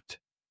adopt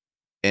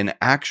an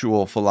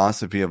actual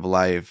philosophy of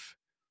life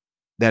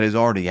that is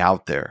already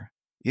out there,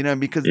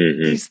 because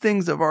mhm. these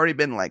things have already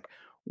been like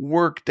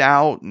worked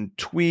out and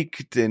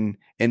tweaked and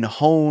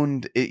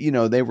honed.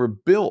 They were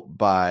built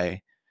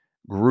by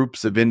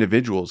groups of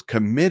individuals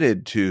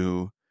committed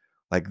to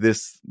like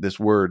this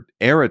word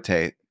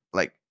eritate,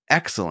 like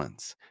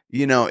excellence.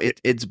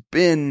 It's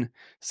been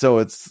so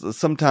it's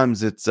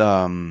sometimes it's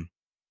like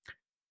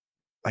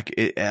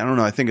I don't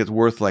know. I think it's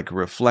worth like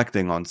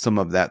reflecting on some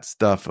of that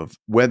stuff of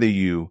whether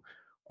you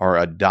are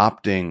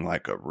adopting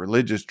like a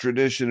religious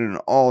tradition and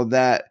all of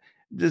that.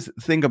 Just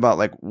think about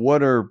like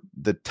what are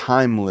the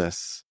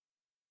timeless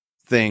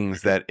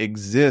things that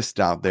exist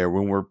out there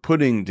when we're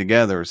putting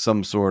together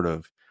some sort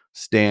of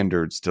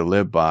standards to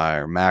live by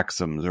or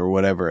maxims or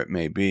whatever it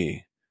may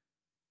be.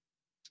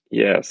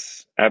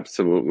 Yes,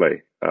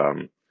 absolutely.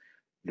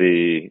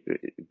 The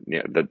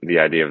the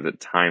idea of the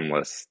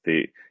timeless,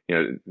 the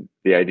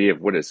idea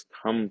of what has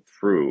come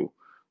through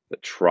the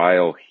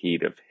trial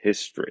heat of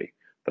history,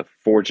 the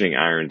forging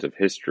irons of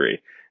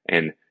history,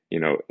 and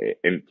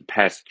and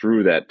passed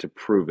through that to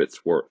prove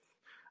its worth.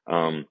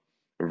 Um,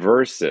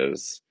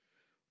 Versus,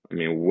 I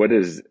mean, what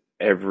is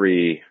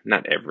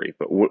not every,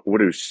 but what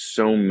do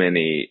so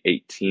many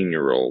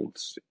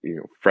 18-year-olds,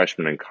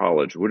 freshmen in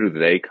college, what do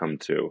they come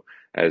to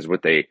as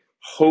what they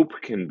hope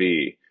can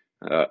be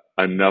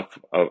enough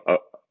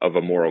of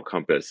a moral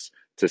compass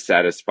to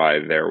satisfy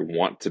their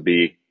want to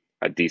be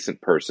a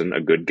decent person, a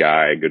good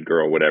guy, a good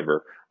girl,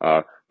 whatever,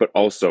 but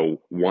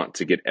also want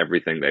to get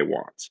everything they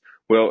want?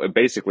 Well, it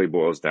basically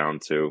boils down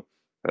to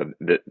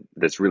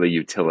this really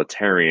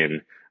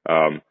utilitarian.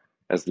 Um,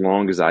 as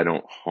long as I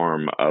don't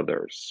harm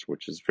others,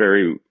 which is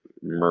very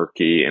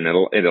murky, and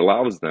it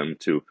allows them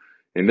to,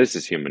 and this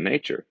is human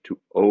nature, to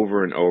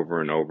over and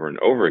over and over and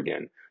over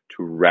again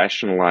to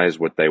rationalize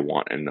what they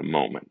want in the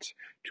moment,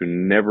 to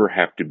never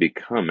have to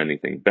become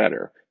anything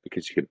better,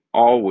 because you can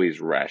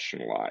always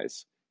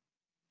rationalize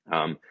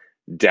um,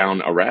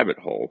 down a rabbit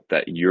hole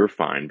that you're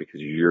fine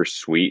because you're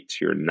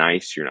sweet, you're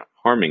nice, you're not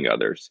harming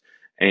others.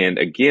 And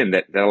again,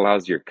 that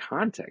allows your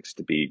context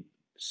to be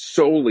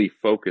solely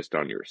focused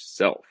on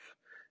yourself.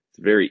 It's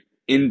a very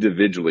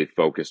individually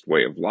focused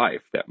way of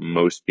life that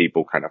most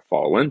people kind of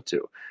fall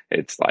into.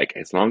 It's like,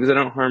 as long as I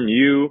don't harm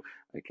you,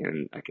 I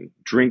can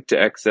drink to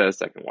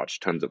excess, I can watch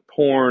tons of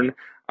porn,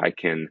 I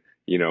can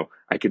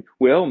I could,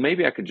 well,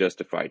 maybe I could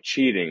justify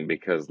cheating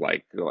because,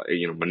 like,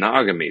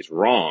 monogamy is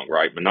wrong,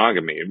 right?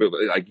 Monogamy, but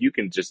like, you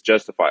can just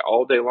justify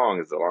all day long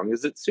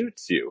as it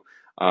suits you.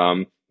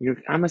 I'm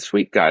a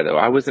sweet guy, though.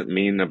 I wasn't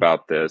mean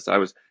about this.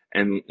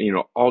 And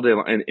all day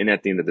long. And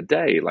at the end of the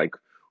day, like,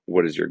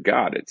 what is your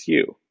God? It's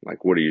you.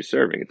 Like, what are you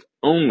serving? It's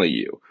only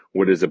you.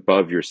 What is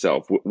above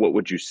yourself? What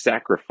would you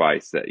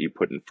sacrifice that you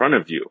put in front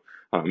of you?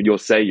 You'll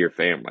say your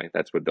family.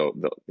 That's what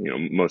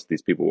most of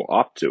these people will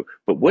opt to.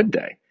 But would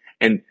they?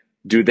 And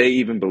do they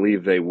even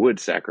believe they would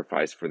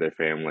sacrifice for their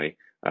family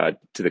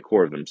to the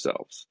core of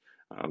themselves?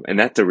 And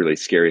that's a really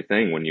scary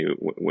thing when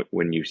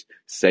you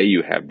say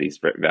you have these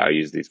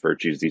values, these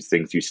virtues, these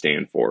things you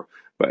stand for,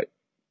 but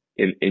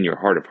in your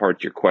heart of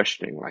hearts, you're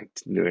questioning, like,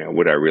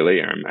 would I really,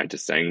 or am I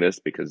just saying this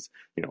because,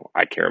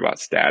 I care about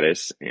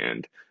status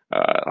and,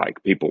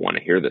 like, people want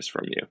to hear this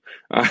from you.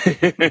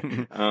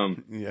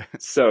 Yeah.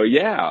 So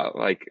yeah,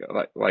 like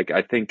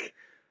I think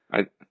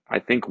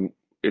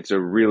it's a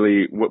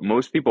really, what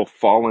most people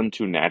fall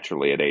into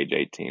naturally at age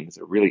 18 is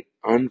a really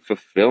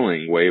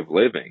unfulfilling way of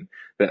living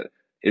that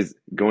is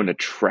going to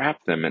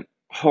trap them in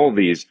all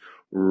these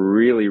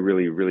really,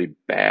 really, really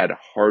bad,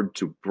 hard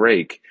to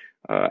break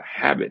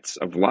habits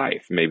of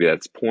life. Maybe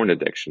that's porn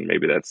addiction.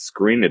 Maybe that's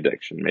screen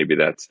addiction. Maybe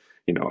that's,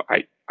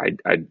 I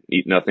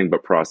eat nothing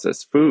but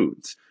processed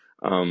foods.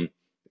 Um,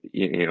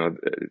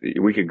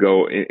 we could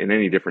go in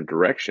any different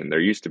direction. There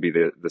used to be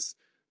this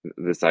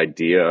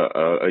idea,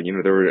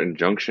 there were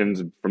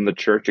injunctions from the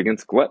church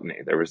against gluttony.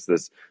 There was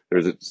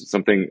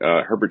something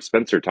Herbert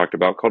Spencer talked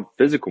about called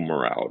physical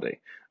morality.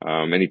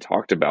 And he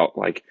talked about,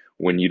 like,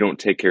 when you don't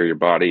take care of your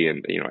body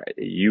and,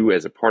 you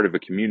as a part of a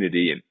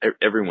community and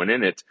everyone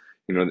in it,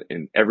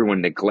 and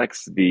everyone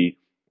neglects the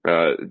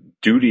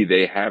duty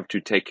they have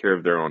to take care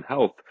of their own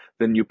health,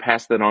 then you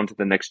pass that on to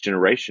the next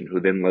generation who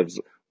then lives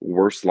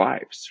worse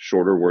lives,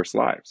 shorter, worse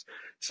lives.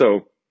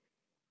 So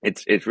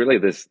it's really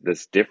this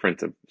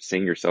difference of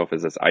seeing yourself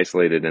as this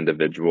isolated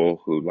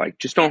individual who, like,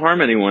 just don't harm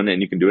anyone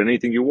and you can do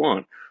anything you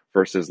want,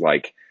 versus,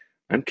 like,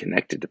 I'm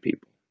connected to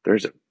people.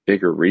 There's a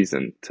bigger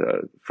reason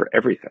for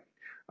everything,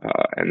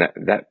 and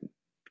that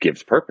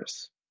gives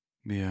purpose.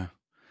 Yeah.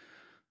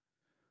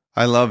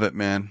 I love it,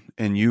 man.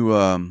 And you,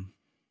 I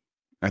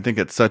think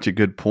it's such a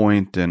good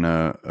point and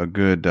a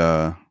good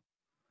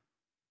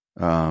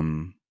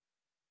um,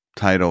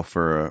 title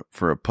for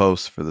a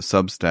post for the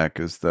Substack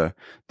is the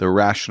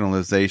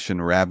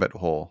rationalization rabbit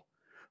hole.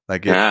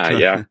 Like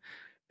Yeah.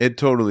 it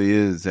totally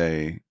is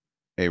a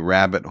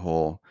rabbit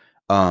hole.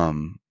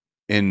 And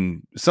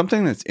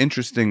something that's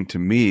interesting to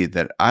me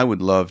that I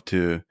would love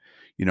to,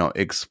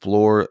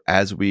 explore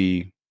as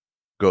we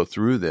go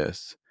through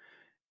this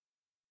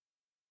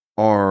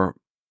are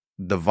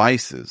the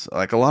vices.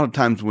 Like, a lot of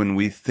times when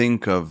we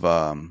think of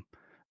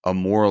a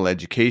moral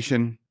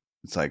education,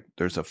 it's like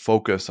there's a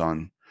focus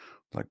on,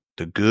 like,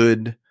 the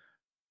good,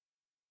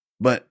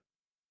 but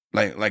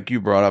like you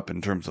brought up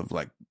in terms of,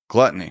 like,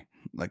 gluttony,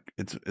 like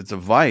it's a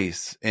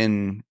vice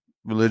in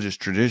religious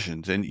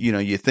traditions. And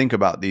you think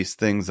about these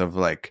things of,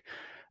 like,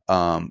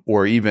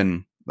 or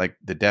even like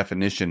the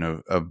definition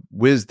of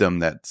wisdom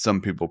that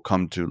some people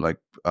come to, like,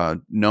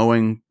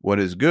 knowing what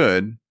is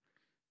good,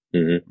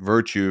 Hmm.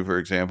 virtue, for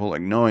example,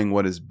 like knowing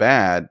what is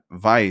bad,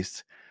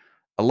 vice.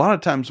 A lot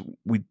of times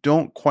we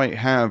don't quite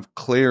have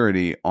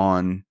clarity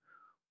on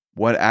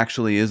what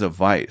actually is a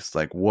vice,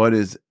 like what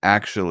is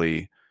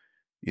actually,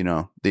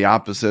 the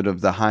opposite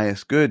of the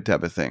highest good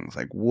type of things.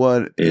 Like,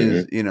 what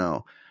is, Hmm.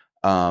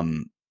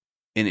 um,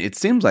 and it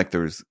seems like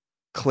there's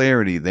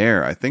clarity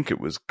there. I think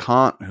it was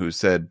Kant who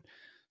said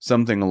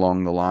something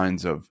along the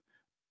lines of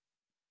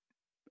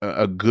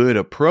a good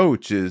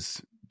approach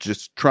is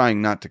just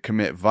trying not to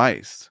commit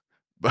vice,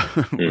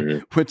 Hmm.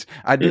 which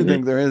I do Hmm.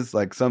 think there is,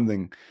 like,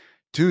 something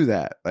to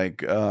that.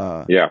 Like,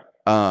 Yeah.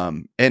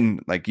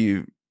 and like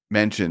you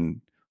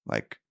mentioned,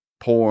 like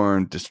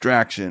porn,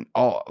 distraction,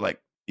 all, like,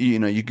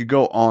 you could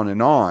go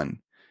on,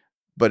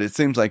 but it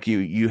seems like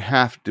you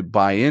have to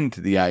buy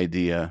into the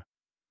idea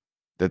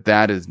that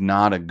that is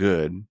not a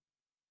good,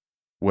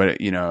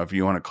 what, if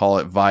you want to call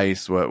it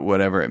vice,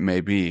 whatever it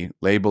may be,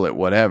 label it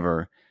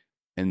whatever,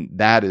 and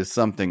that is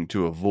something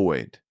to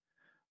avoid.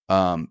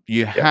 You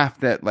Yeah. have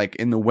to, like,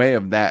 in the way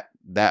of that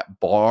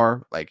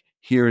bar, like,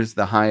 here's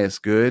the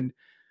highest good.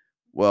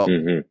 Well,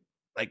 Hmm.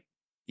 like,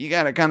 you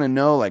got to kind of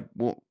know, like,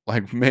 well,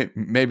 like,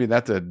 maybe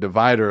that's a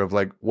divider of,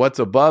 like, what's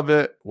above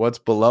it, what's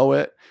below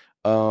it,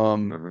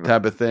 Uh-huh.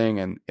 type of thing.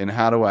 And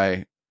how do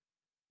I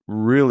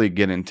really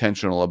get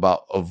intentional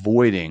about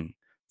avoiding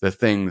the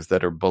things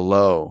that are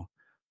below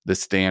the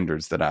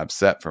standards that I've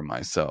set for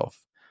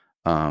myself?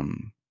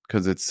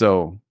 Cause it's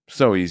so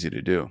easy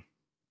to do.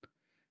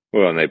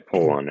 Well, and they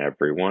pull on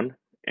everyone,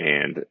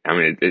 and I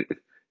mean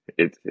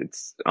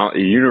it's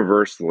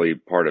universally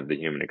part of the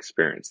human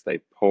experience.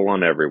 They pull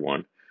on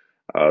everyone.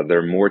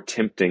 They're more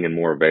tempting and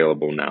more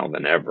available now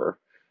than ever.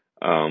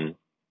 Um,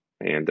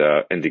 and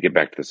to get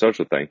back to the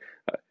social thing,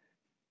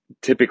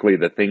 typically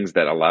the things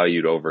that allow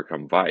you to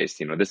overcome vice,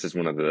 this is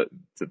one of the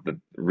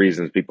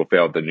reasons people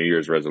fail at the New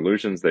Year's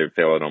resolutions. They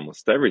fail at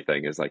almost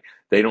everything, is like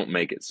they don't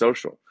make it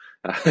social.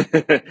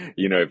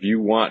 If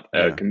you want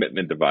a Yeah.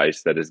 commitment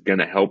device that is going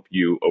to help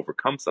you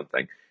overcome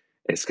something,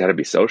 it's got to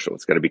be social.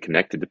 It's got to be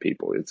connected to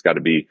people. It's got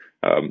to be,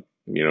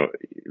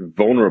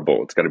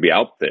 vulnerable. It's got to be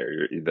out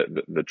there,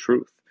 the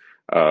truth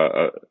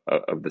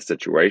of the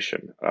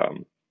situation.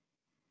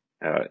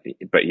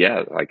 But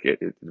yeah, like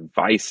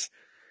vice,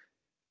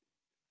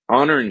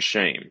 honor and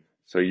shame.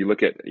 So you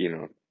look at,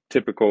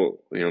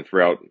 typical,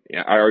 throughout,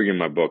 I argue in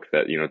my book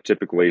that,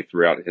 typically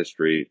throughout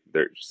history,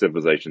 their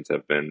civilizations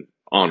have been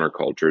honor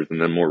cultures. And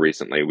then more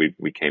recently,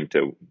 we came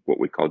to what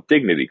we call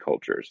dignity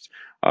cultures.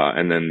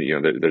 And then,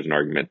 there's an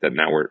argument that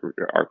now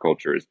our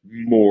culture is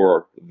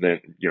more than,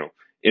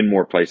 in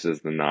more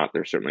places than not,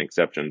 there's certainly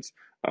exceptions,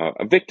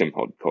 a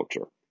victimhood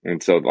culture.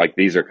 And so like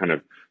these are kind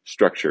of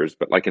structures,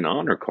 but like an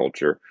honor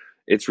culture,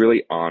 it's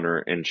really honor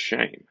and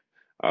shame.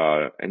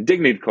 And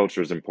dignity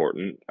culture is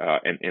important.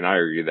 And I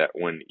argue that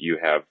when you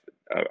have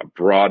a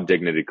broad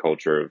dignity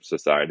culture of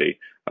society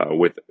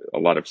with a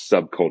lot of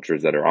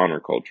subcultures that are honor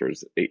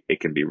cultures, it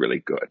can be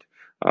really good.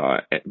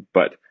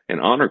 But an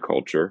honor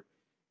culture,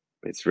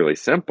 it's really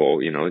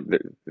simple.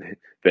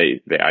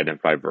 They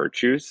identify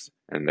virtues,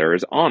 and there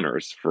is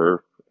honors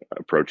for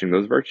approaching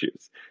those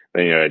virtues.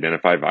 They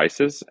identify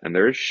vices, and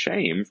there is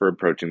shame for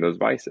approaching those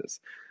vices.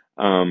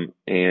 And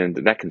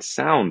that can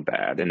sound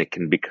bad, and it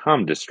can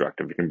become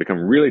destructive. It can become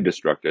really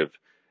destructive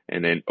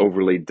in an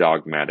overly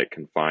dogmatic,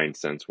 confined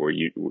sense where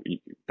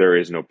there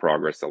is no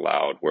progress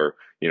allowed, where,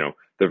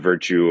 the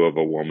virtue of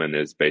a woman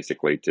is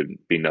basically to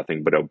be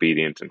nothing but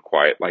obedient and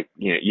quiet. Like,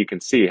 you can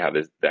see how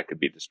that could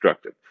be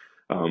destructive.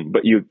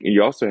 But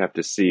you also have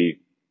to see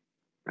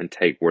and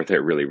take where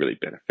they're really, really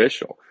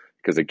beneficial.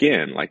 Because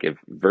again, like if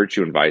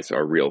virtue and vice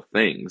are real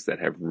things that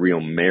have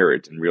real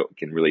merit and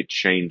can really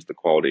change the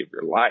quality of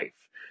your life,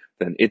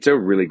 then it's a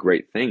really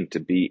great thing to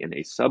be in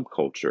a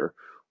subculture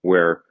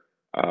where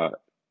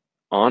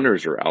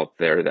honors are out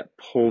there that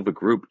pull the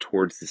group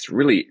towards this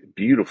really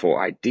beautiful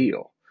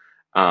ideal,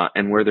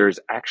 and where there's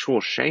actual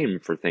shame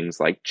for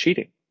things like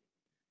cheating.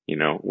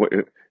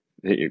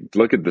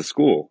 Look at the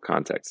school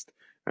context.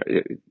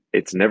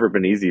 It's never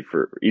been easier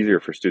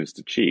for students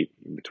to cheat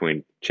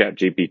between Chat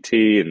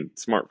GPT and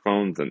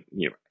smartphones and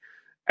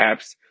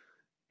apps,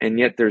 and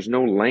yet there's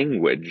no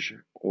language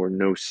or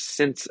no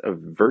sense of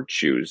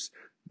virtues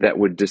that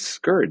would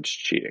discourage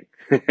cheating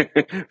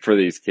for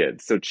these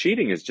kids. So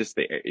cheating is just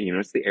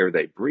it's the air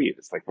they breathe.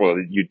 It's like, well,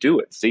 you do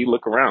it. See,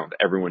 look around.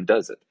 Everyone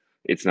does it.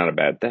 It's not a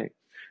bad thing.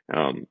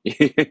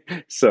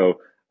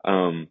 So,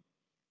 I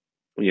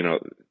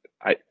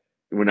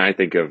when I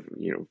think of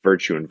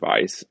virtue and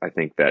vice, I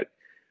think that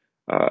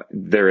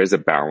there is a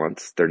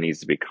balance. There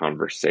needs to be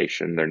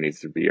conversation. There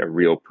needs to be a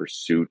real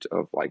pursuit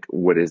of like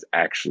what is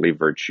actually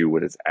virtue,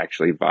 what is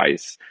actually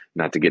vice,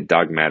 not to get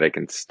dogmatic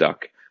and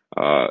stuck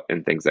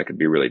in things that could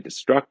be really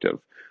destructive.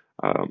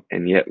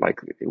 And yet,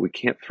 like, we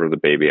can't throw the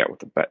baby out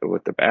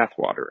with the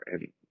bathwater,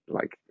 and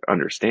like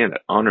understand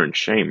that honor and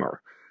shame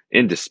are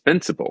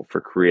indispensable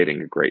for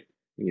creating a great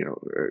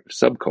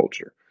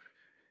subculture.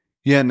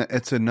 Yeah, and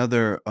it's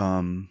another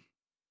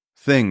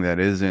thing that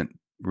isn't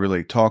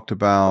really talked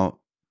about,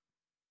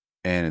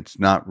 and it's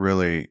not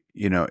really,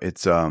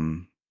 it's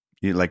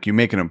you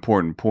make an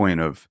important point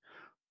of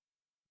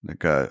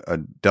like a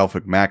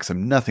Delphic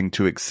maxim, nothing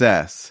to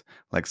excess.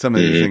 Like some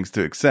of these things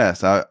to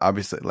excess,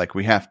 obviously, like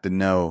we have to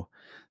know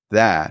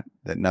that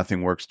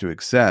nothing works to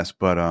excess.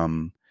 But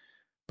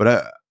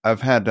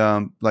I've had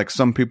like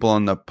some people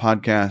on the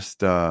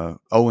podcast,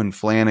 Owen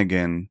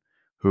Flanagan,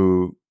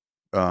 who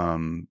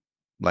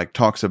like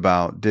talks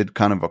about, did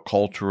kind of a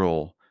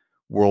cultural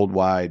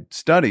worldwide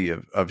study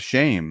of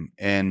shame,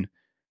 and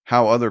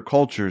how other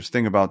cultures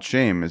think about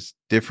shame is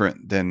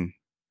different than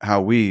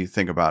how we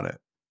think about it,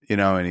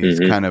 and he's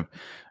kind of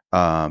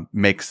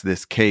makes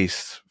this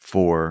case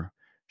for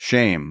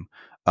shame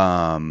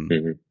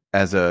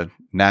as a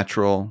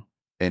natural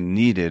and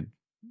needed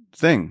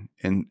thing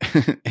in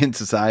in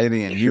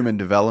society and human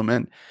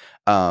development,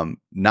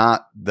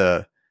 not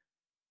the,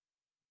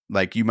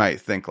 like you might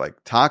think like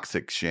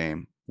toxic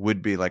shame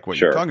would be like what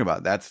you're talking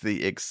about. That's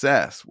the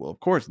excess. Well,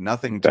 of course,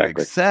 nothing to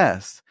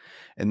excess.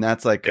 And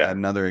that's like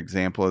another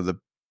example of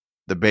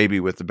the baby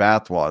with the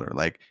bathwater.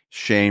 Like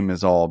shame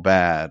is all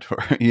bad, or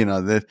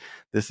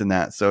this and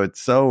that. So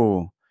it's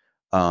so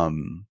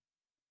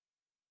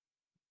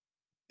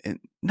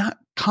not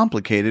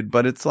complicated,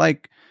 but it's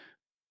like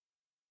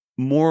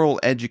moral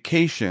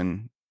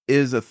education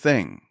is a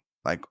thing.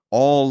 Like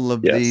all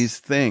of these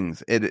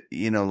things,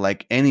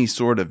 like any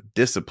sort of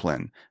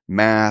discipline,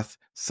 math,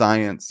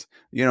 science,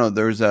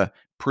 there's a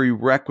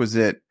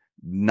prerequisite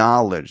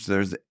knowledge,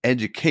 there's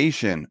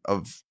education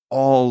of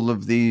all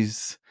of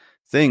these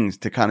things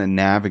to kind of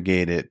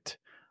navigate it,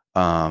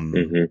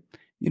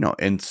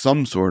 in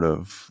some sort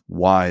of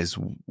wise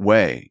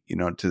way,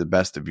 to the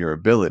best of your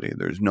ability.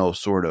 There's no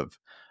sort of,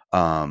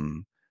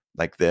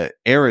 like the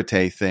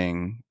arete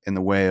thing in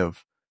the way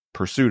of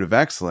pursuit of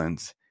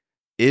excellence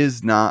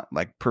is not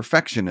like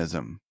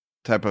perfectionism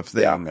type of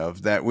thing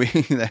of that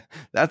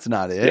that's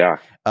not it.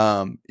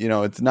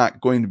 It's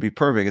not going to be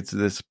perfect. It's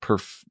this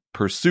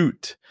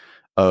pursuit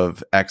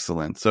of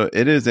excellence. So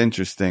it is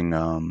interesting.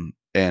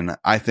 And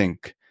I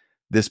think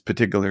this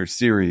particular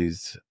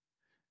series,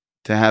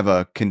 to have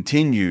a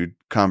continued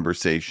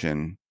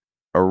conversation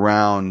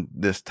around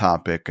this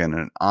topic and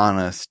an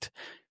honest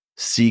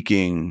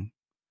seeking,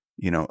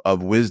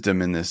 of wisdom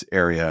in this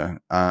area,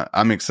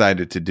 I'm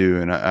excited to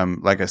do. And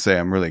I'm, like I say,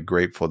 I'm really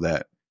grateful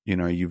that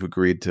you've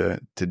agreed to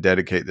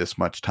dedicate this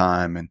much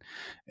time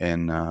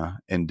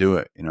and do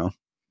it,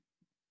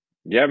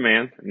 Yeah,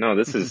 man. No,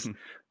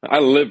 I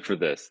live for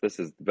this. This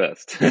is the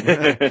best.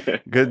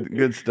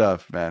 Good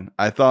stuff, man.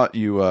 I thought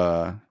you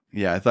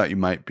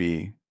might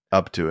be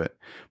up to it.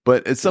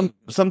 But it's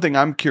something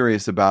I'm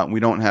curious about. We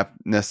don't have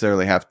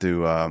necessarily have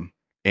to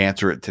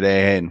answer it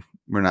today, and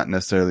we're not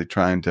necessarily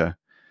trying to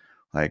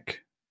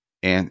like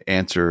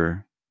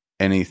answer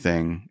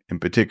anything in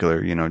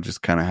particular,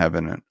 just kind of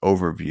having an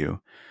overview.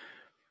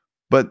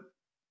 But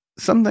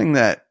something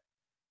that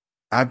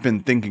I've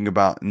been thinking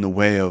about in the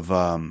way of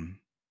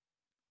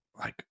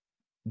like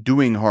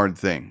doing hard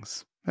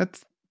things.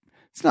 It's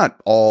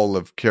not all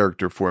of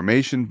character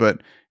formation,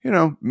 but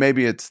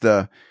maybe it's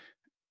the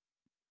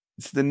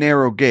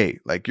narrow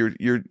gate. Like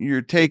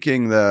you're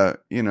taking the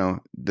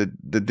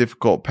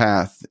difficult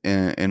path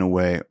in a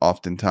way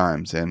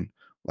oftentimes. And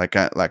like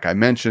I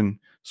mentioned,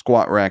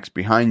 squat racks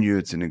behind you,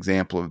 it's an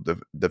example of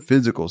the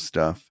physical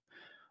stuff.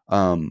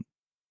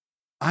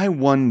 I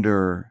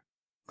wonder,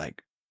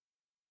 like,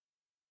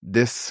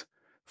 this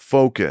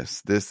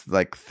focus, this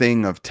like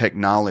thing of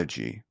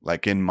technology,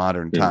 like in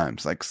modern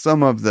times, like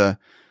some of the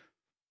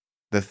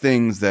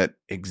things that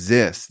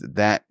exist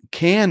that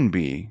can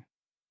be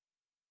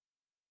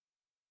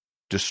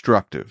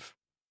destructive,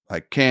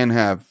 like can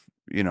have,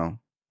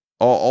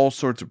 all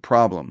sorts of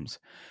problems.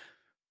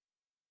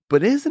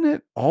 But isn't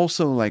it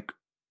also like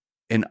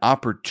an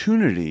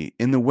opportunity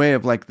in the way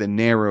of like the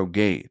narrow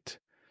gate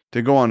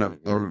to go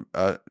on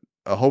a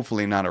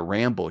hopefully not a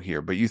ramble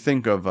here, but you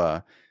think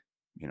of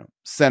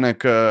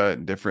Seneca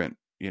and different,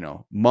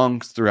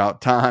 monks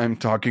throughout time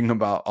talking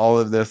about all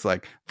of this,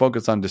 like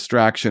focus on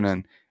distraction.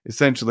 And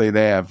essentially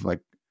they have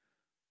like,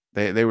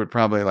 they would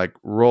probably like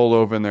roll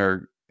over in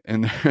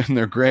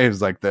their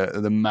graves, like the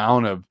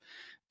amount of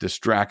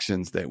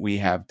distractions that we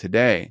have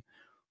today.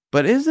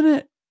 But isn't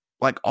it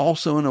like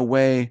also in a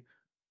way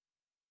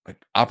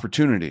like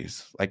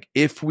opportunities? Like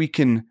if we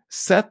can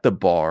set the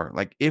bar,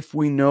 like if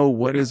we know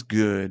what is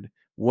good,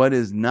 what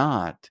is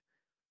not,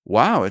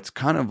 wow, it's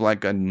kind of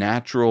like a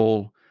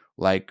natural,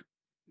 like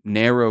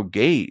narrow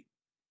gate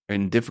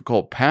and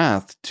difficult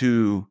path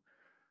to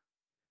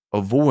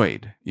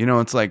avoid.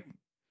 It's like,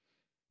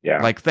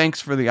 Yeah. like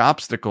thanks for the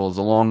obstacles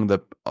along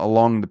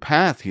the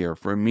path here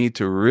for me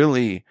to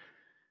really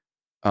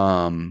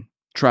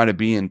try to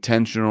be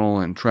intentional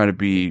and try to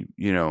be,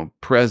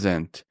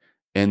 present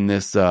in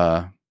this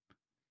kind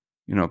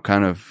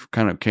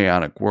of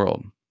chaotic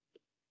world.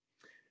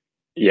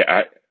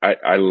 Yeah,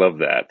 I love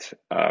that.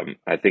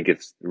 I think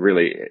it's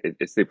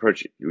the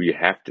approach you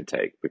have to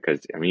take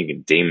because I mean you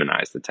can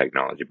demonize the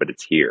technology, but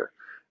it's here,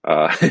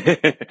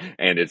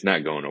 and it's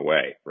not going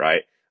away,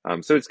 right?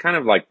 So it's kind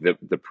of like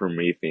the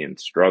Promethean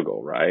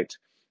struggle, right?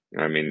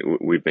 I mean,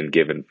 we've been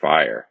given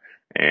fire,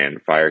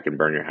 and fire can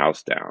burn your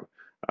house down.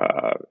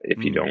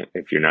 If you don't,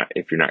 if you're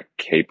not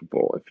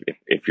capable,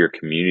 if your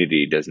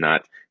community does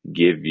not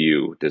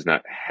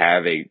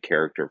have a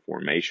character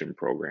formation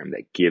program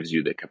that gives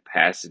you the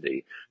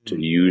capacity to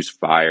use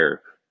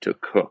fire to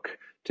cook,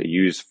 to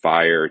use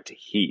fire to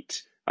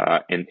heat,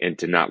 and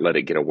to not let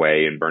it get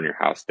away and burn your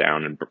house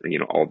down and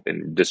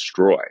and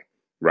destroy,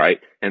 right?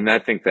 And I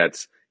think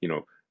that's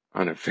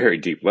on a very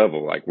deep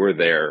level, like we're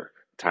there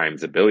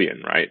times a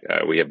billion, right?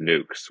 We have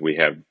nukes, we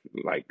have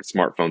like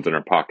smartphones in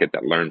our pocket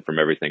that learn from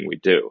everything we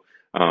do.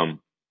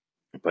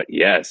 But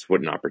yes, what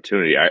an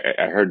opportunity!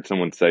 I heard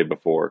someone say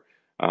before.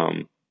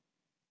 I,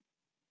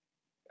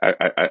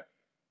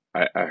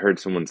 I heard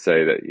someone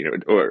say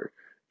that or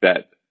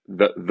that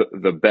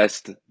the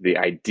best, the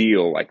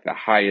ideal, like the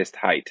highest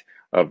height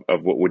of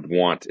what we'd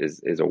want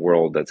is a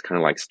world that's kind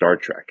of like Star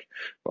Trek,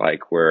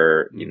 like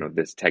where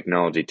this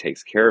technology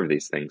takes care of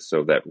these things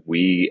so that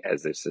we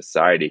as a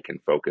society can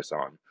focus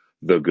on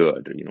the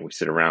good. We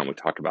sit around, we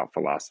talk about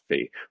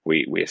philosophy,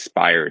 we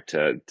aspire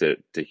to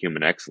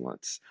human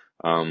excellence.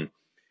 And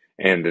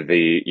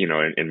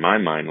in my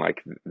mind,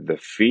 like the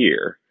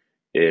fear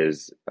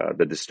is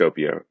the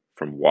dystopia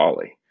from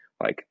Wall-E.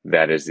 Like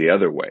that is the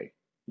other way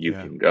you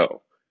can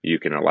go. You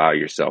can allow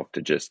yourself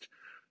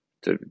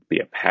to be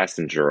a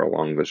passenger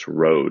along this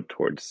road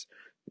towards,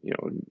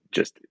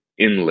 just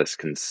endless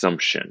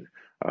consumption,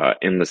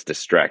 endless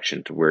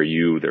distraction to where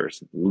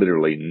there's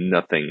literally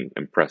nothing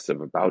impressive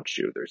about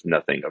you. There's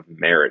nothing of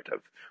merit, of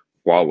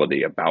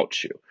quality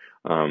about you.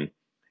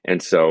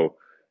 And so,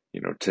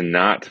 to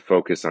not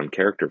focus on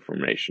character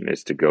formation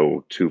is to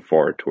go too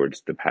far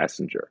towards the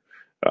passenger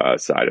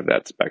side of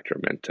that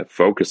spectrum. And to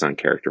focus on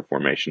character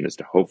formation is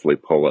to hopefully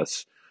pull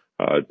us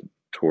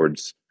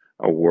towards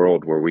a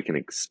world where we can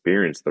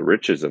experience the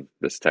riches of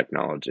this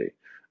technology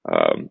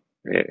and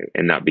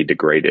not be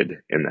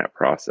degraded in that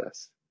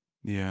process.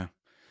 Yeah.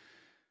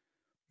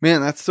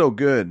 Man, that's so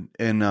good.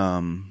 And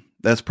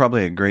that's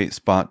probably a great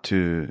spot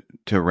to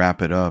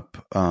wrap it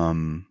up.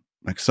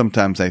 Like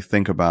sometimes I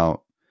think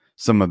about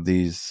some of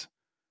these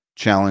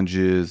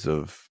challenges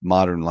of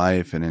modern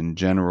life, and in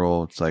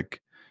general, it's like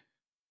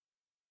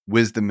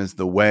wisdom is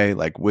the way.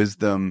 Like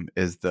wisdom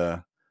is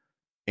the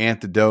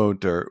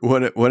antidote or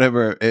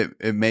whatever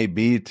it may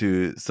be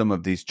to some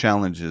of these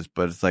challenges.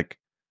 But it's like,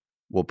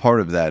 well,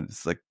 part of that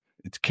is like,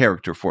 it's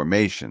character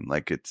formation.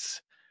 Like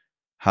it's,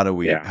 how do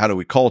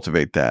we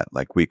cultivate that?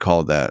 Like we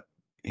call that,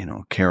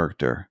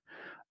 character.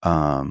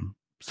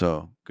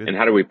 So good. And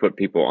how do we put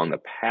people on the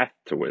path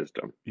to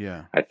wisdom?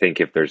 Yeah. I think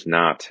if there's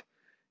not,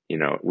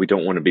 we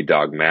don't want to be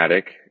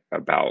dogmatic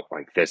about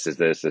like, this is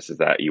this is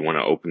that. You want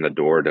to open the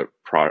door to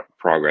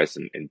progress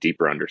and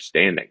deeper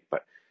understanding.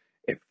 But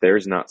if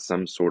there's not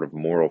some sort of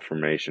moral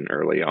formation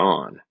early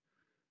on,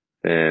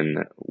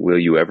 then will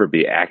you ever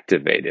be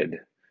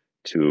activated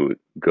to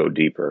go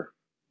deeper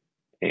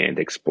and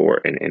explore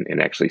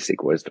and actually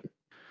seek wisdom?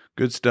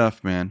 Good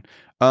stuff, man.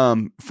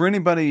 For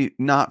anybody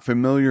not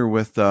familiar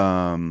with,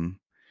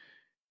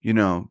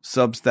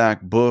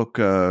 Substack book,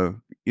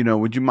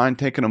 would you mind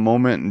taking a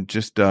moment and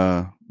just,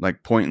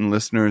 like pointing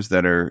listeners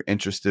that are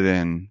interested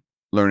in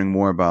learning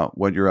more about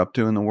what you're up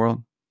to in the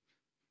world?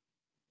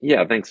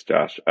 Yeah, thanks,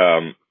 Josh.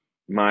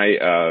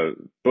 My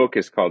book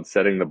is called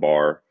Setting the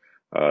Bar,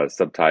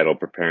 subtitle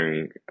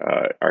Preparing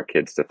Our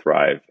Kids to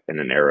Thrive in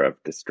an Era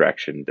of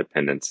Distraction,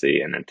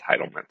 Dependency, and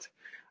Entitlement.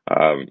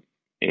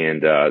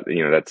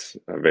 That's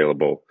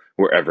available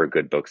wherever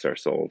good books are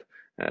sold,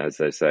 as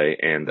they say.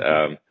 And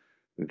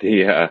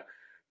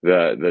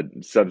the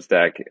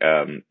Substack,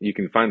 you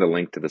can find the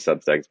link to the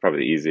Substack. It's probably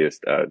the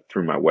easiest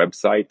through my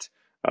website,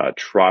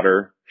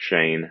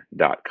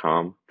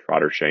 trottershane.com,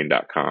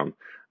 trottershane.com.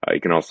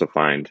 You can also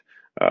find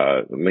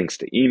links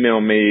to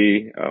email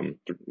me,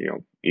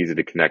 easy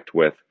to connect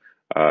with.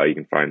 You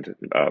can find,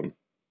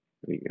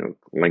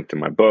 link to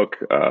my book,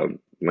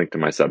 link to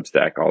my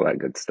Substack, all that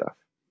good stuff.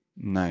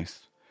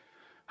 Nice.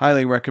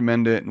 Highly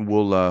recommend it, and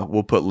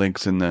we'll put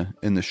links in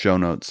the show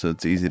notes so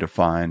it's easy to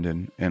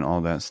find and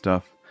all that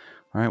stuff.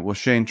 All right. Well,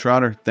 Shane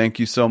Trotter, thank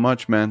you so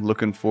much, man.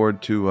 Looking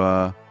forward to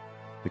the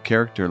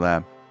Character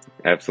Lab.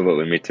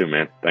 Absolutely. Me too,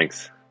 man.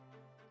 Thanks.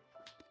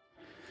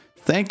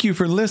 Thank you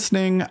for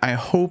listening. I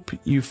hope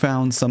you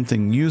found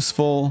something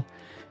useful.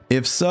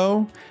 If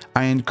so,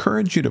 I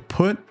encourage you to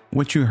put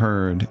what you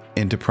heard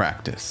into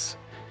practice.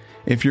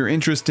 If you're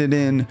interested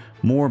in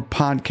more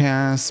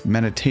podcasts,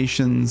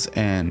 meditations,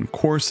 and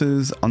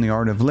courses on the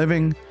art of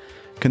living,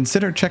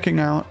 consider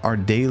checking out our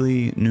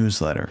daily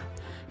newsletter,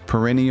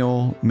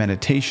 Perennial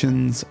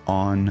Meditations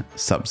on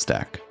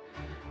Substack.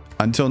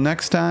 Until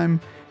next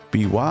time,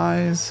 be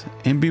wise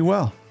and be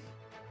well.